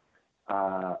 Right.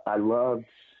 I loved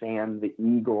Sam the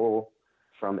Eagle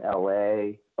from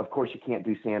LA. Of course, you can't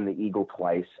do Sam the Eagle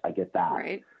twice. I get that.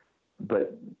 Right.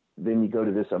 But then you go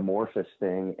to this amorphous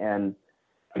thing, and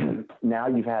now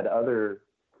you've had other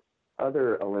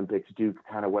Olympics do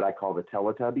kind of what I call the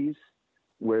Teletubbies,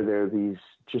 where they're these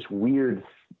just weird,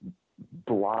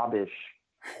 blobbish,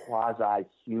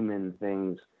 quasi-human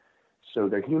things So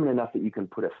they're human enough that you can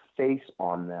put a face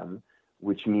on them,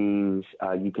 which means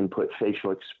you can put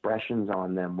facial expressions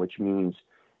on them, which means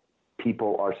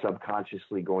people are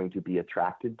subconsciously going to be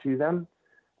attracted to them.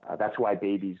 That's why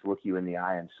babies look you in the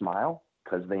eye and smile,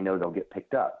 because they know they'll get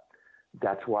picked up.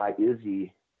 That's why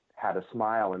Izzy had a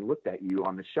smile and looked at you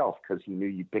on the shelf, because he knew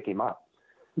you'd pick him up,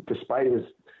 despite his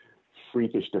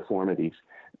freakish deformities.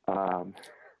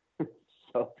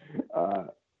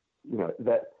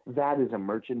 That is a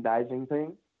merchandising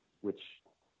thing, which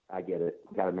I get it.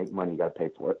 Got to make money, got to pay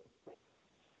for it.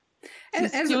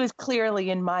 Stu is clearly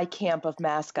in my camp of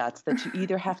mascots, that you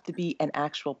either have to be an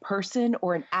actual person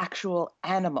or an actual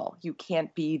animal. You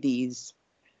can't be these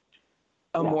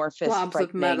amorphous blobs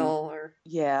of metal or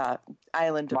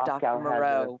Island of Moscow Dr.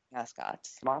 Moreau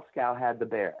mascots. Moscow had the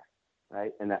bear,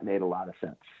 right? And that made a lot of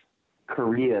sense.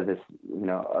 Korea,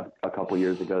 a couple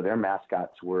years ago, their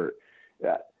mascots were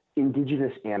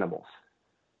indigenous animals,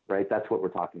 right? That's what we're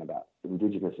talking about,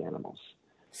 indigenous animals.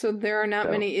 So there are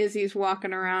not many Izzies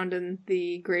walking around in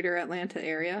the greater Atlanta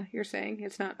area, you're saying?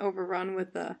 It's not overrun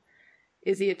with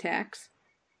Izzy attacks?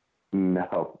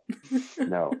 No.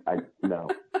 No.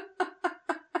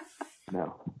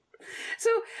 So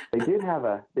they did have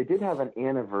an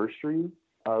anniversary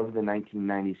of the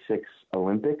 1996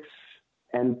 Olympics,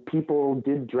 and people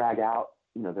did drag out,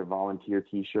 their volunteer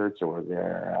T-shirts or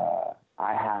their.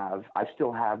 I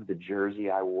still have the jersey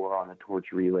I wore on the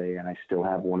torch relay, and I still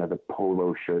have one of the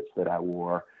polo shirts that I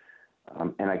wore.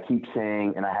 And I keep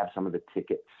saying, and I have some of the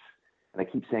tickets, and I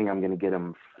keep saying I'm going to get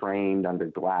them framed under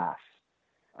glass.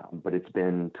 But it's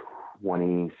been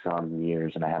 20 some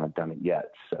years and I haven't done it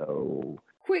yet. So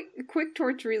quick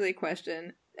torch relay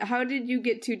question. How did you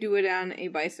get to do it on a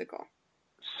bicycle?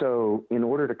 So in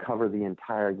order to cover the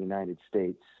entire United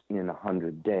States in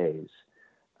 100 days,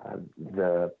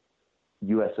 the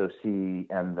USOC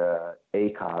and the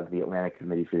ACOG, the Atlantic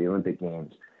Committee for the Olympic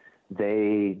Games,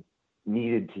 they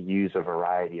needed to use a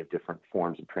variety of different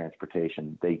forms of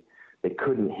transportation. They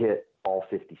couldn't hit all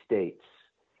 50 states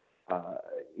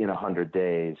in 100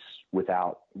 days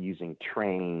without using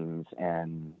trains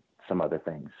and some other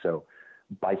things. So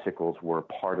bicycles were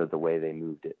part of the way they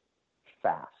moved it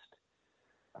fast.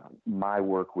 My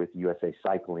work with USA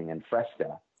Cycling and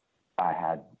Fresca, I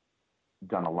had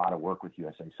done a lot of work with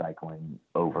USA Cycling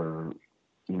over,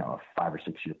 a 5 or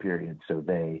 6 year period. So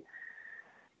they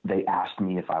asked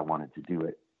me if I wanted to do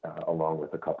it along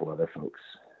with a couple other folks.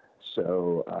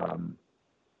 So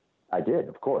I did,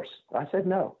 of course. I said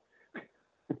no.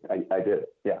 I did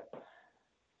it, yeah.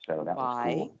 So that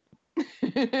was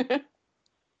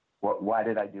cool. Why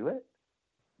did I do it?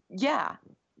 Yeah.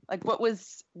 Like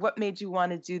what made you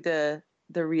want to do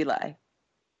the relay?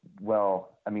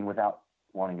 Well, without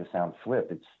wanting to sound flip,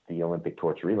 it's the Olympic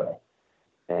torch relay.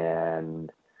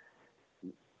 And,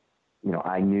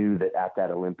 I knew that at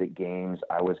that Olympic Games,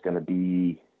 I was going to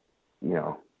be,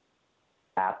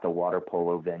 at the water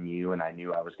polo venue, and I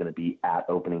knew I was going to be at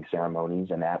opening ceremonies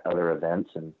and at other events.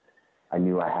 And I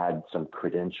knew I had some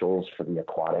credentials for the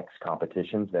aquatics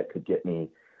competitions that could get me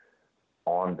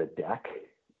on the deck.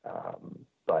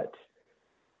 But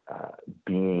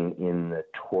being in the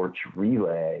torch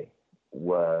relay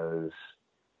was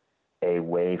a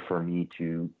way for me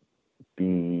to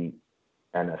be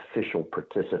an official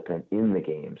participant in the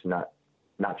games, not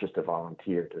just a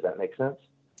volunteer. Does that make sense?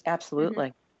 Absolutely.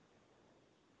 Mm-hmm.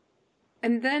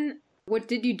 And then what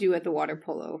did you do at the water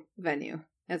polo venue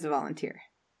as a volunteer?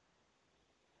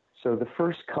 So the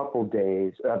first couple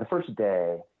days, the first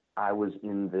day, I was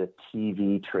in the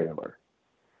TV trailer.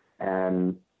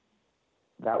 And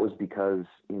that was because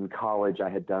in college I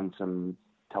had done some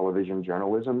television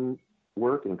journalism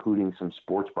work, including some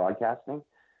sports broadcasting,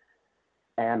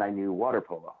 and I knew water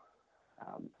polo.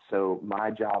 So my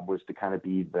job was to kind of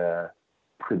be the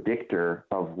predictor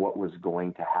of what was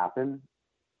going to happen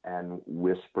and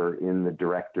whisper in the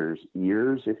director's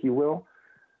ears, if you will,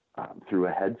 through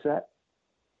a headset,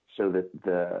 so that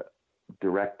the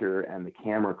director and the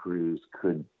camera crews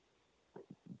could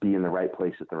be in the right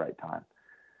place at the right time.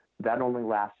 That only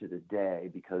lasted a day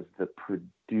because the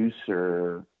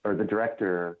producer or the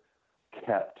director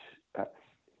kept,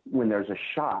 when there's a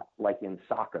shot, like in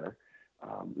soccer,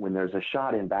 when there's a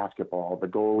shot in basketball, the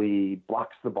goalie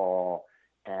blocks the ball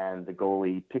and the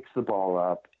goalie picks the ball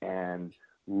up and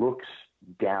looks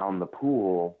down the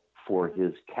pool for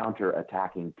his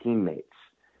counter-attacking teammates.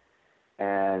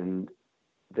 And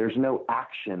there's no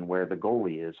action where the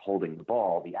goalie is holding the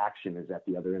ball. The action is at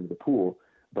the other end of the pool,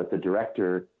 but the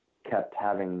director kept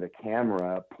having the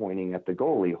camera pointing at the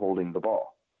goalie holding the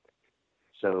ball.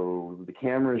 So the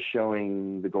camera is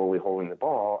showing the goalie holding the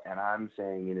ball, and I'm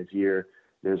saying in his ear,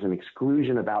 There's an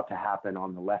exclusion about to happen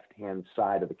on the left-hand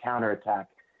side of the counterattack.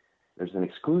 There's an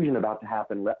exclusion about to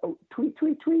happen. Tweet,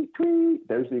 tweet, tweet, tweet.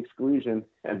 There's the exclusion,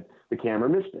 and the camera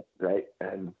missed it, right?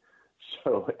 And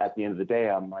so at the end of the day,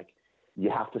 I'm like, you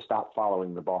have to stop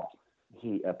following the ball.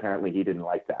 He didn't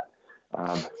like that.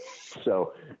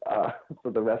 So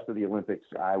for the rest of the Olympics,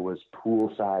 I was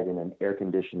poolside in an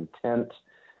air-conditioned tent,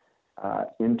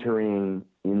 entering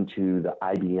into the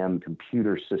IBM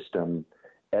computer system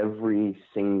every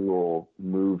single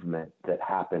movement that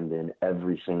happened in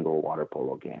every single water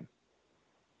polo game.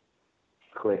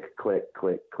 Click, click,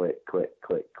 click, click, click,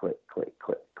 click, click, click,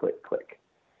 click, click, click.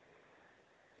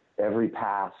 Every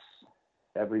pass,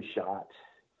 every shot,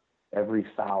 every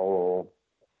foul,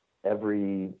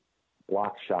 every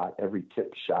block shot, every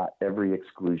tip shot, every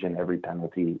exclusion, every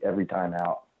penalty, every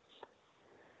timeout.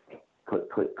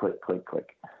 Click, click, click, click,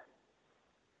 click.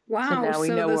 Wow. So now we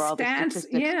know the where all the stats,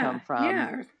 statistics come from.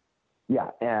 Yeah. Yeah,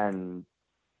 and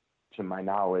to my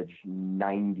knowledge,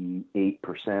 98%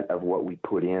 of what we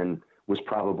put in was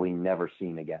probably never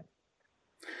seen again.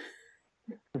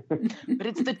 But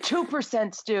it's the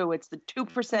 2%, Stu. It's the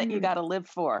 2% you got to live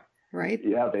for. Right?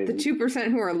 Yeah, baby. The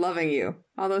 2% who are loving you.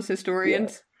 All those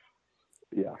historians.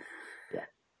 Yeah.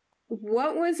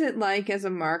 What was it like as a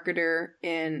marketer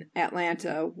in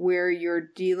Atlanta where you're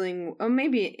dealing, or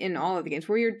maybe in all of the games,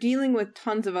 where you're dealing with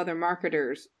tons of other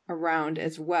marketers around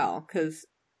as well? Because,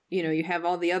 you have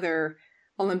all the other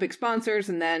Olympic sponsors,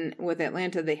 and then with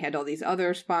Atlanta, they had all these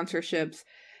other sponsorships.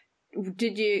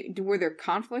 Were there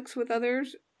conflicts with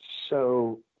others?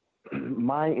 So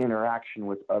my interaction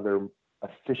with other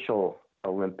official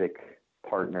Olympic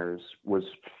partners was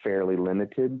fairly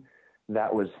limited.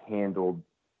 That was handled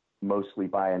mostly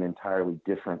by an entirely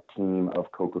different team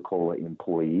of Coca-Cola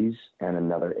employees and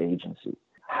another agency.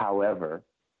 However,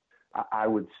 I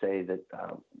would say that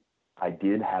I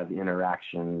did have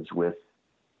interactions with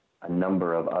a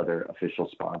number of other official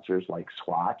sponsors like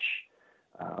Swatch,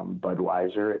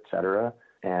 Budweiser, et cetera.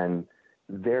 And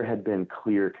there had been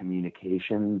clear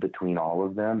communication between all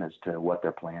of them as to what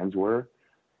their plans were.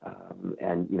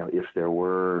 And, if there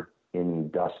were any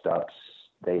dust-ups,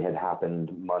 they had happened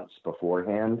months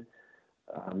beforehand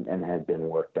and had been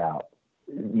worked out.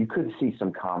 You could see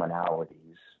some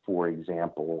commonalities. For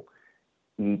example,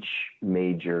 each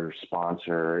major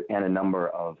sponsor and a number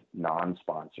of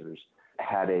non-sponsors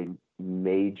had a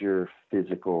major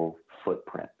physical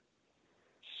footprint.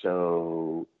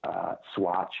 So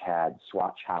Swatch had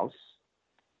Swatch House.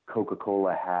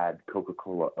 Coca-Cola had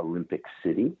Coca-Cola Olympic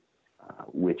City,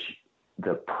 which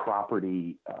the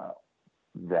property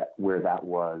where that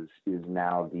was is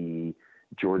now the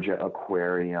Georgia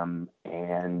Aquarium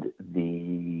and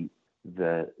the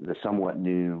somewhat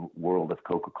new World of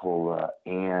Coca-Cola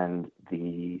and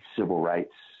the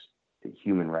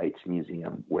Human Rights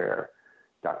Museum, where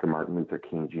Dr. Martin Luther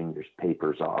King Jr.'s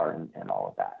papers are and all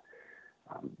of that.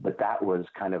 But that was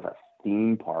kind of a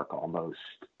theme park almost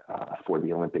for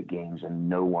the Olympic Games, and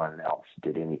no one else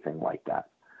did anything like that.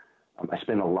 I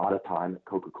spent a lot of time at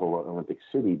Coca-Cola Olympic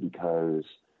City because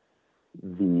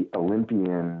the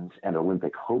Olympians and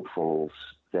Olympic hopefuls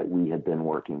that we had been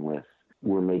working with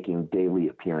were making daily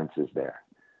appearances there.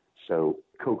 So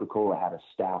Coca-Cola had a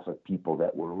staff of people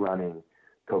that were running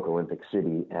Coca Olympic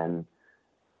City, and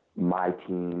my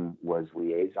team was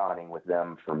liaisoning with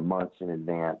them for months in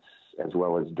advance, as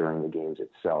well as during the games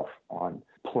itself, on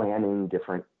planning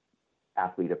different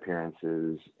athlete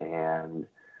appearances and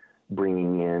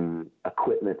bringing in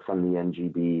equipment from the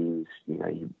NGBs.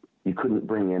 You couldn't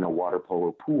bring in a water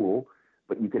polo pool,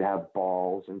 but you could have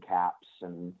balls and caps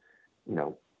and,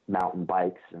 mountain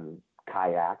bikes and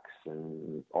kayaks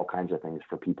and all kinds of things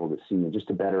for people to see and just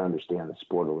to better understand the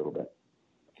sport a little bit.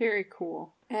 Very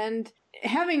cool. And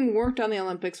having worked on the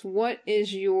Olympics, what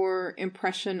is your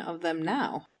impression of them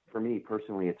now? For me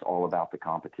personally, it's all about the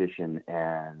competition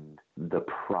and the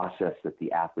process that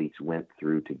the athletes went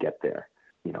through to get there.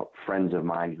 Friends of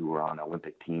mine who were on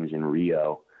Olympic teams in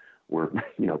Rio were,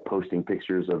 posting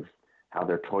pictures of how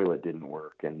their toilet didn't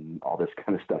work and all this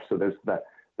kind of stuff. So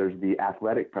there's the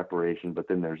athletic preparation, but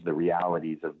then there's the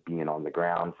realities of being on the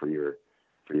ground for your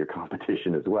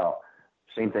competition as well.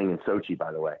 Same thing in Sochi,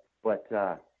 by the way. But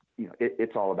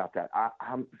it's all about that.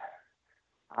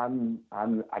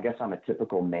 I guess I'm a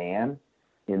typical man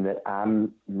in that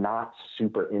I'm not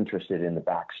super interested in the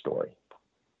backstory.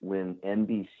 When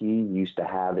NBC used to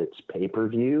have its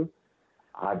pay-per-view,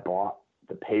 I bought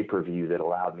the pay-per-view that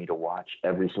allowed me to watch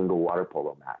every single water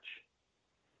polo match.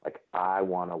 Like, I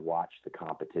want to watch the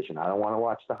competition. I don't want to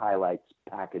watch the highlights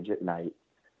package at night.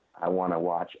 I want to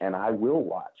watch, and I will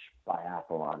watch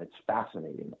biathlon. It's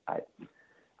fascinating.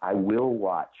 I will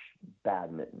watch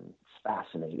badminton. It's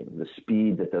fascinating. The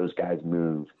speed that those guys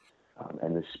move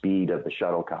and the speed of the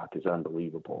shuttlecock is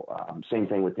unbelievable. Same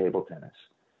thing with table tennis.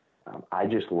 I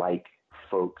just like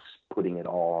folks putting it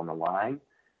all on the line,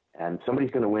 and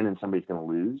somebody's going to win and somebody's going to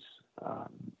lose.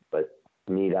 But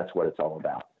to me, that's what it's all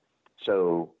about.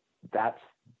 So that's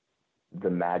the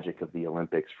magic of the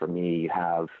Olympics for me. You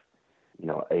have,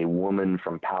 a woman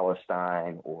from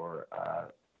Palestine or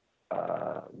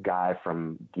a guy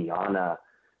from Guyana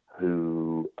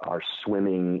who are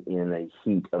swimming in the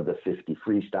heat of the 50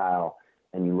 freestyle,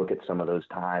 and you look at some of those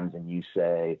times and you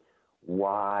say,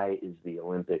 why is the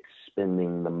Olympics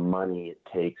spending the money it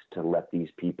takes to let these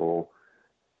people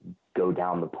go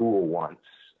down the pool once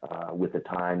with a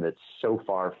time that's so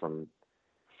far from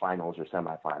finals or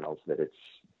semifinals that it's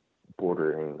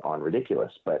bordering on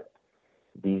ridiculous? But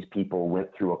these people went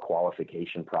through a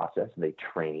qualification process. They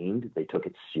trained, they took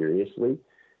it seriously,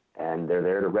 and they're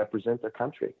there to represent their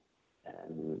country.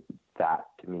 And that,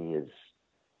 to me, is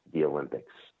the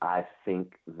Olympics. I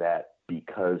think that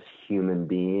because human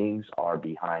beings are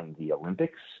behind the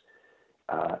Olympics,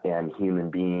 and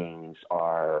human beings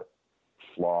are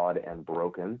flawed and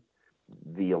broken,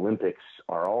 the Olympics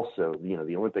are also,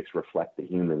 the Olympics reflect the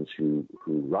humans who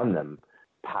run them.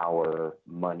 Power,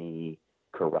 money,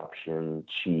 corruption,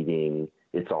 cheating,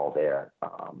 it's all there.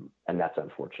 And that's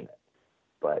unfortunate.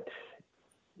 But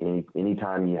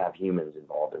anytime you have humans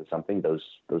involved in something, those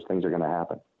things are going to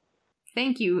happen.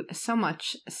 Thank you so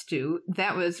much, Stu.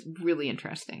 That was really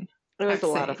interesting. It was a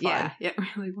lot of fun. Yeah, it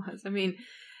really was. I mean,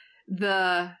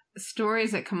 the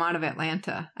stories that come out of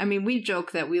Atlanta, we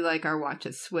joke that we like our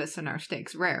watches Swiss and our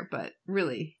steaks rare, but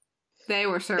really, they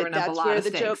were serving up a lot of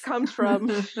steaks. That's where the joke comes from.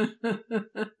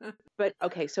 But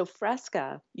okay, so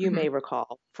Fresca, you may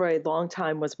recall, for a long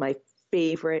time was my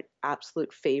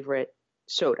absolute favorite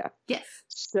soda. Yes.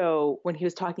 So when he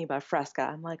was talking about Fresca,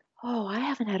 I'm like, oh, I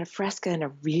haven't had a Fresca in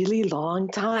a really long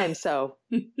time. So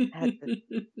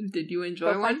did you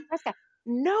enjoy one? Fresca.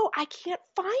 No, I can't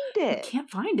find it. You can't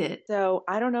find it. So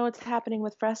I don't know what's happening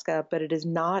with Fresca, but it is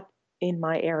not in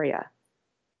my area.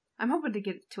 I'm hoping to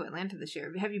get to Atlanta this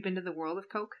year. Have you been to the World of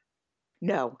Coke?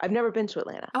 No, I've never been to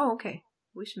Atlanta. Oh, okay.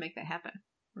 We should make that happen.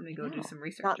 Let me go do some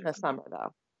research. Not in the summer,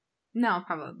 though. No,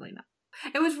 probably not.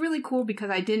 It was really cool because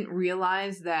I didn't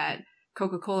realize that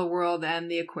Coca-Cola World and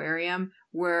the aquarium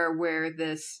were where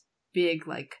this big,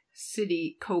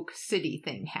 Coke City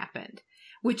thing happened,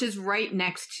 which is right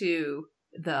next to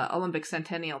the Olympic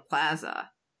Centennial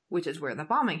Plaza, which is where the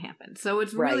bombing happened. So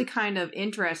it's really kind of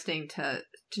interesting to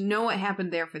know what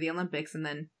happened there for the Olympics and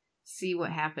then see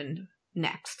what happened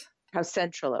next. How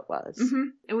central it was.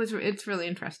 Mm-hmm. It's really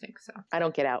interesting. So I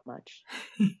don't get out much.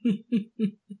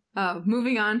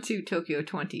 Moving on to Tokyo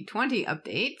 2020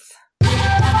 updates.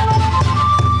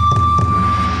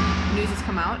 News has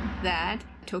come out that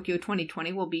Tokyo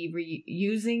 2020 will be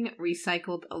using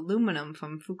recycled aluminum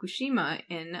from Fukushima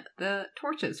in the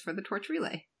torches for the torch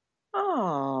relay.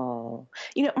 Oh,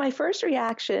 my first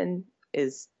reaction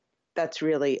is that's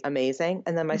really amazing.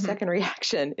 And then my second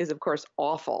reaction is, of course,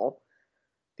 awful.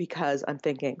 Because I'm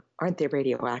thinking, aren't they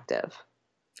radioactive?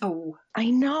 Oh. I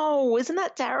know. Isn't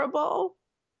that terrible?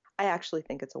 I actually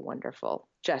think it's a wonderful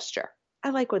gesture.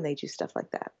 I like when they do stuff like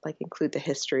that, like include the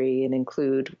history and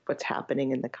include what's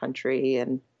happening in the country.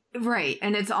 And right.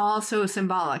 And it's all so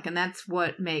symbolic. And that's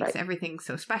what makes everything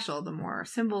so special. The more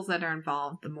symbols that are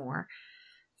involved, the more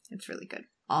it's really good.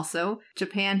 Also,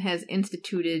 Japan has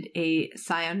instituted a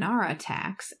sayonara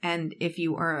tax. And if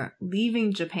you are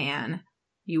leaving Japan,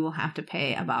 you will have to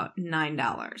pay about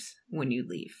 $9 when you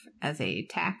leave as a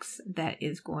tax that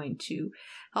is going to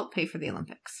help pay for the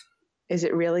Olympics. Is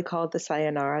it really called the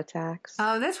sayonara tax?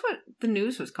 That's what the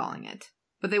news was calling it.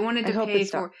 But they wanted to pay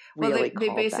for... Well, they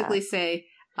basically say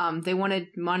they wanted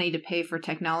money to pay for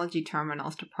technology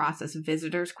terminals to process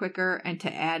visitors quicker and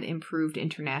to add improved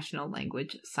international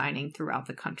language signing throughout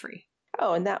the country.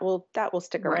 Oh, and that will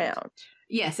stick around.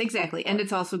 Yes, exactly. And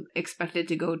it's also expected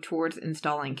to go towards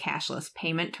installing cashless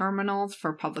payment terminals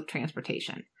for public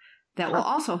transportation. That will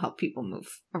also help people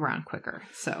move around quicker.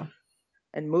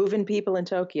 And moving people in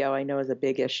Tokyo, I know, is a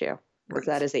big issue. Because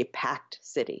that is a packed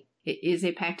city. It is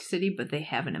a packed city, but they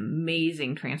have an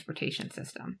amazing transportation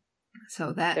system.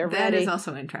 So that is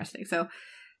also interesting. So,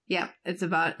 yeah, it's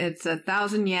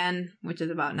 1,000 yen, which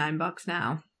is about $9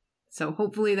 now. So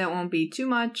hopefully that won't be too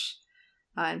much.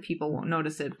 And people won't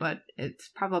notice it, but it's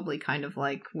probably kind of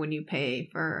like when you pay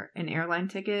for an airline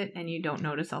ticket and you don't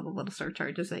notice all the little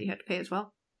surcharges that you have to pay as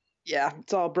well. Yeah,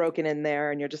 it's all broken in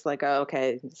there and you're just like, oh,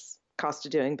 okay, it's cost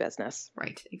of doing business.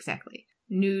 Right, exactly.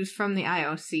 News from the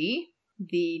IOC.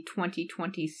 The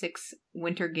 2026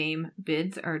 Winter Game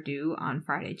bids are due on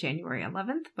Friday, January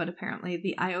 11th, but apparently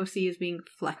the IOC is being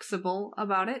flexible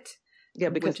about it. Yeah,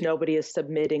 because nobody is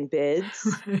submitting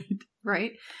bids.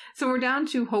 Right. So we're down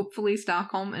to hopefully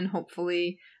Stockholm and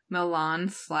hopefully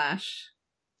Milan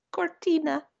 /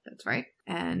 Cortina. That's right.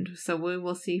 And so we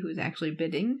will see who's actually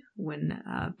bidding when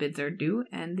bids are due,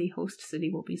 and the host city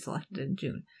will be selected in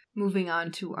June. Moving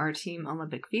on to our Team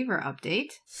Olympic Fever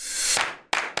update.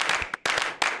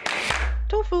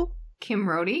 Tofu. Kim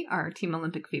Rohde, our Team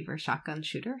Olympic Fever shotgun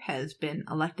shooter, has been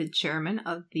elected chairman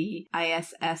of the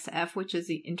ISSF, which is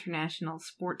the International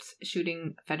Sports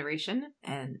Shooting Federation,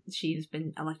 and she's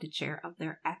been elected chair of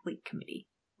their athlete committee,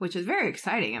 which is very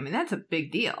exciting. I mean, that's a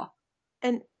big deal.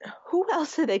 And who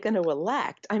else are they going to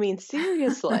elect? I mean,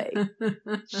 seriously,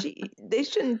 she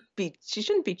shouldn't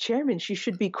be chairman. She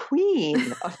should be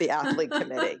queen of the athlete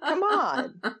committee. Come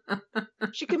on.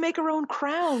 She can make her own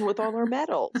crown with all her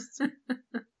medals.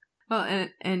 Well,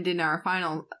 and in our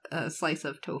final slice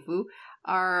of tofu,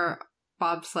 our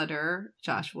bobsledder,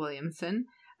 Josh Williamson,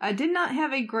 did not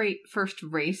have a great first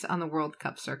race on the World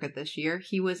Cup circuit this year.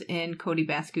 He was in Cody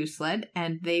Bascu's sled,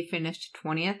 and they finished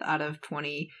 20th out of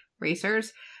 20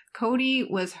 racers. Cody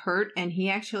was hurt, and he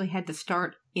actually had to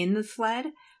start in the sled.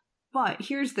 But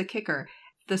here's the kicker.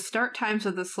 The start times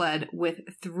of the sled with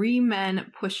 3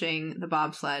 men pushing the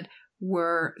bobsled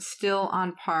were still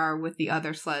on par with the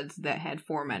other sleds that had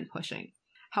 4 men pushing.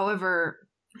 However,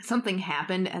 something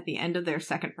happened at the end of their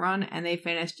second run, and they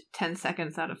finished 10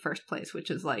 seconds out of first place,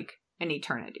 which is like an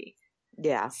eternity.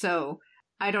 Yeah. So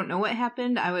I don't know what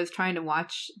happened. I was trying to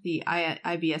watch the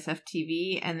IBSF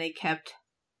TV, and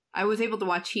I was able to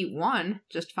watch Heat 1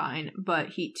 just fine, but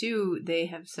Heat 2, they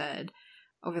have said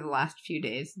over the last few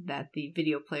days that the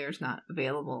video player is not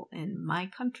available in my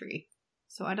country.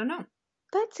 So I don't know.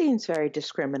 That seems very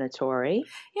discriminatory.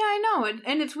 Yeah, I know.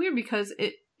 And it's weird because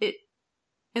it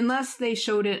unless they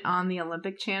showed it on the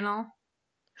Olympic channel.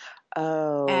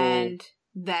 Oh. And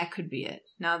that could be it.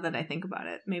 Now that I think about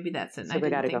it, maybe that's it. So we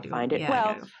got to go find it. Yeah,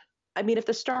 well, I mean, if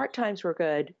the start times were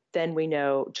good, then we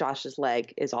know Josh's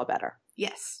leg is all better.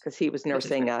 Yes. Because he was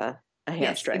nursing a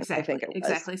hamstring, yes, exactly, I think it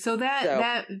was. Exactly. So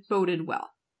that boded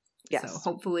well. Yes. So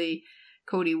hopefully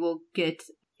Cody will get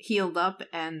healed up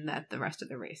and that the rest of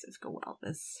the races go well.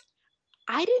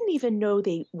 I didn't even know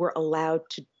they were allowed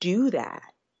to do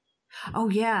that. Oh,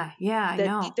 yeah. Yeah, I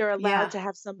know. They're allowed to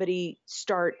have somebody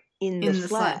start in the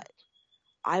sled.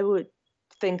 I would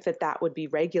think that would be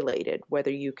regulated, whether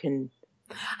you can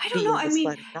I don't know. I mean,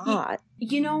 sled or not.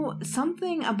 You know,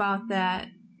 something about that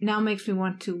now makes me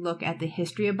want to look at the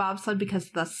history of bobsled because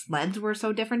the sleds were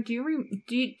so different.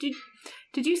 Did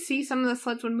you see some of the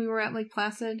sleds when we were at Lake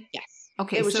Placid? Yes.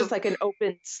 Okay, it was just like an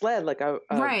open sled, like a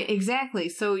right, exactly.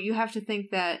 So you have to think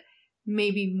that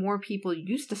maybe more people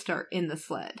used to start in the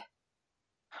sled.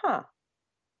 Huh.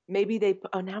 Maybe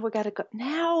now we got to go.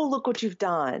 Now look what you've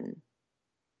done.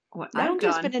 What I've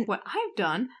done. What I've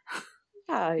done.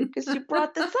 Yeah, because you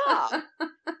brought this up.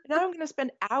 Now I'm going to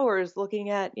spend hours looking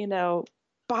at,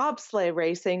 bobsleigh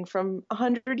racing from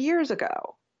 100 years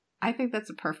ago. I think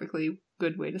that's a perfectly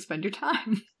good way to spend your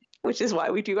time. Which is why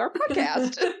we do our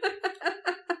podcast.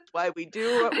 Why we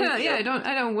do what we do. Yeah, I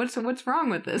don't. What's wrong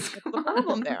with this? What's the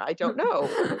problem there? I don't know.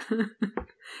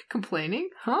 Complaining,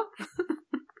 huh?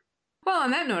 Well,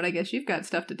 on that note, I guess you've got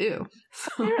stuff to do.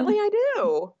 Apparently, I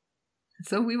do.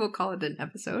 So we will call it an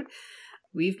episode.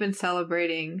 We've been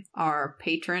celebrating our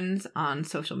patrons on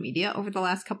social media over the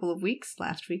last couple of weeks.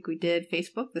 Last week we did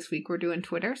Facebook. This week we're doing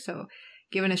Twitter. So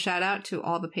giving a shout out to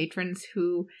all the patrons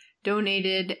who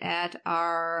donated at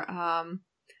our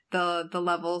the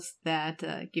levels that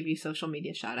give you social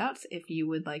media shout outs. If you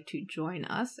would like to join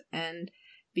us and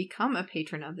become a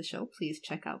patron of the show, please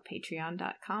check out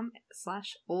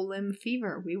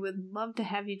patreon.com/olimfever. We would love to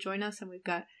have you join us, and we've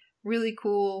got really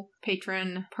cool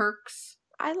patron perks.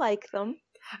 I like them.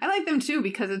 I like them too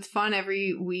because it's fun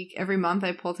every week, every month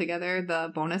I pull together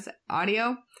the bonus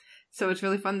audio. So it's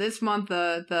really fun. This month,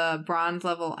 the bronze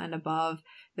level and above,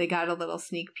 they got a little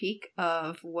sneak peek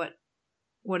of what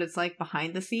it's like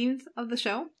behind the scenes of the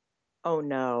show. Oh,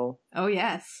 no. Oh,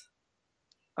 yes.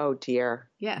 Oh, dear.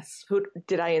 Yes. Who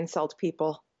did I insult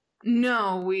people?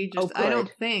 No, I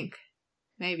don't think.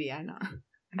 Maybe, I know.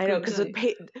 I know, because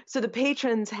the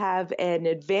patrons have an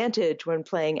advantage when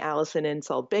playing Allison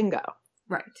Insult Bingo.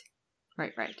 Right.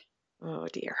 Oh,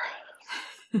 dear.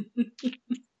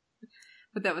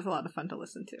 But that was a lot of fun to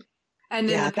listen to. And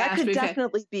yeah, in the past, that could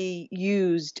definitely be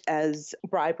used as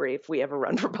bribery if we ever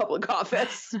run for public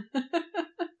office.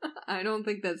 I don't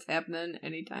think that's happening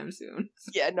anytime soon.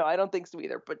 Yeah, no, I don't think so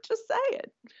either. But just saying.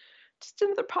 just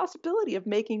another possibility of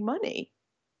making money.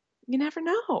 You never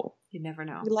know. You never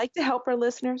know. We like to help our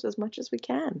listeners as much as we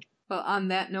can. Well, on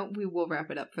that note, we will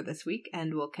wrap it up for this week,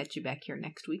 and we'll catch you back here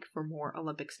next week for more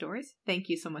Olympic stories. Thank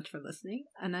you so much for listening,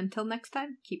 and until next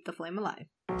time, keep the flame alive.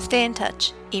 Stay in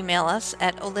touch. Email us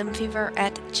at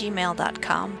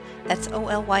olimfever@gmail.com. That's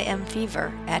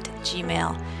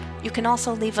OLYMfever@gmail. You can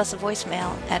also leave us a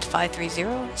voicemail at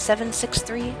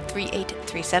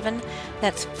 530-763-3837.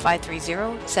 That's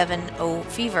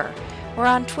 530-70-FEVER. We're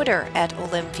on Twitter at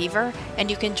OlimFever, and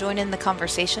you can join in the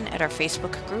conversation at our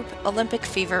Facebook group, Olympic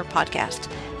Fever Podcast.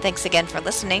 Thanks again for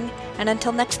listening, and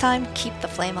until next time, keep the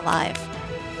flame alive.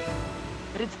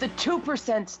 But it's the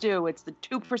 2%, Stu. It's the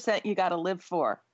 2% you got to live for.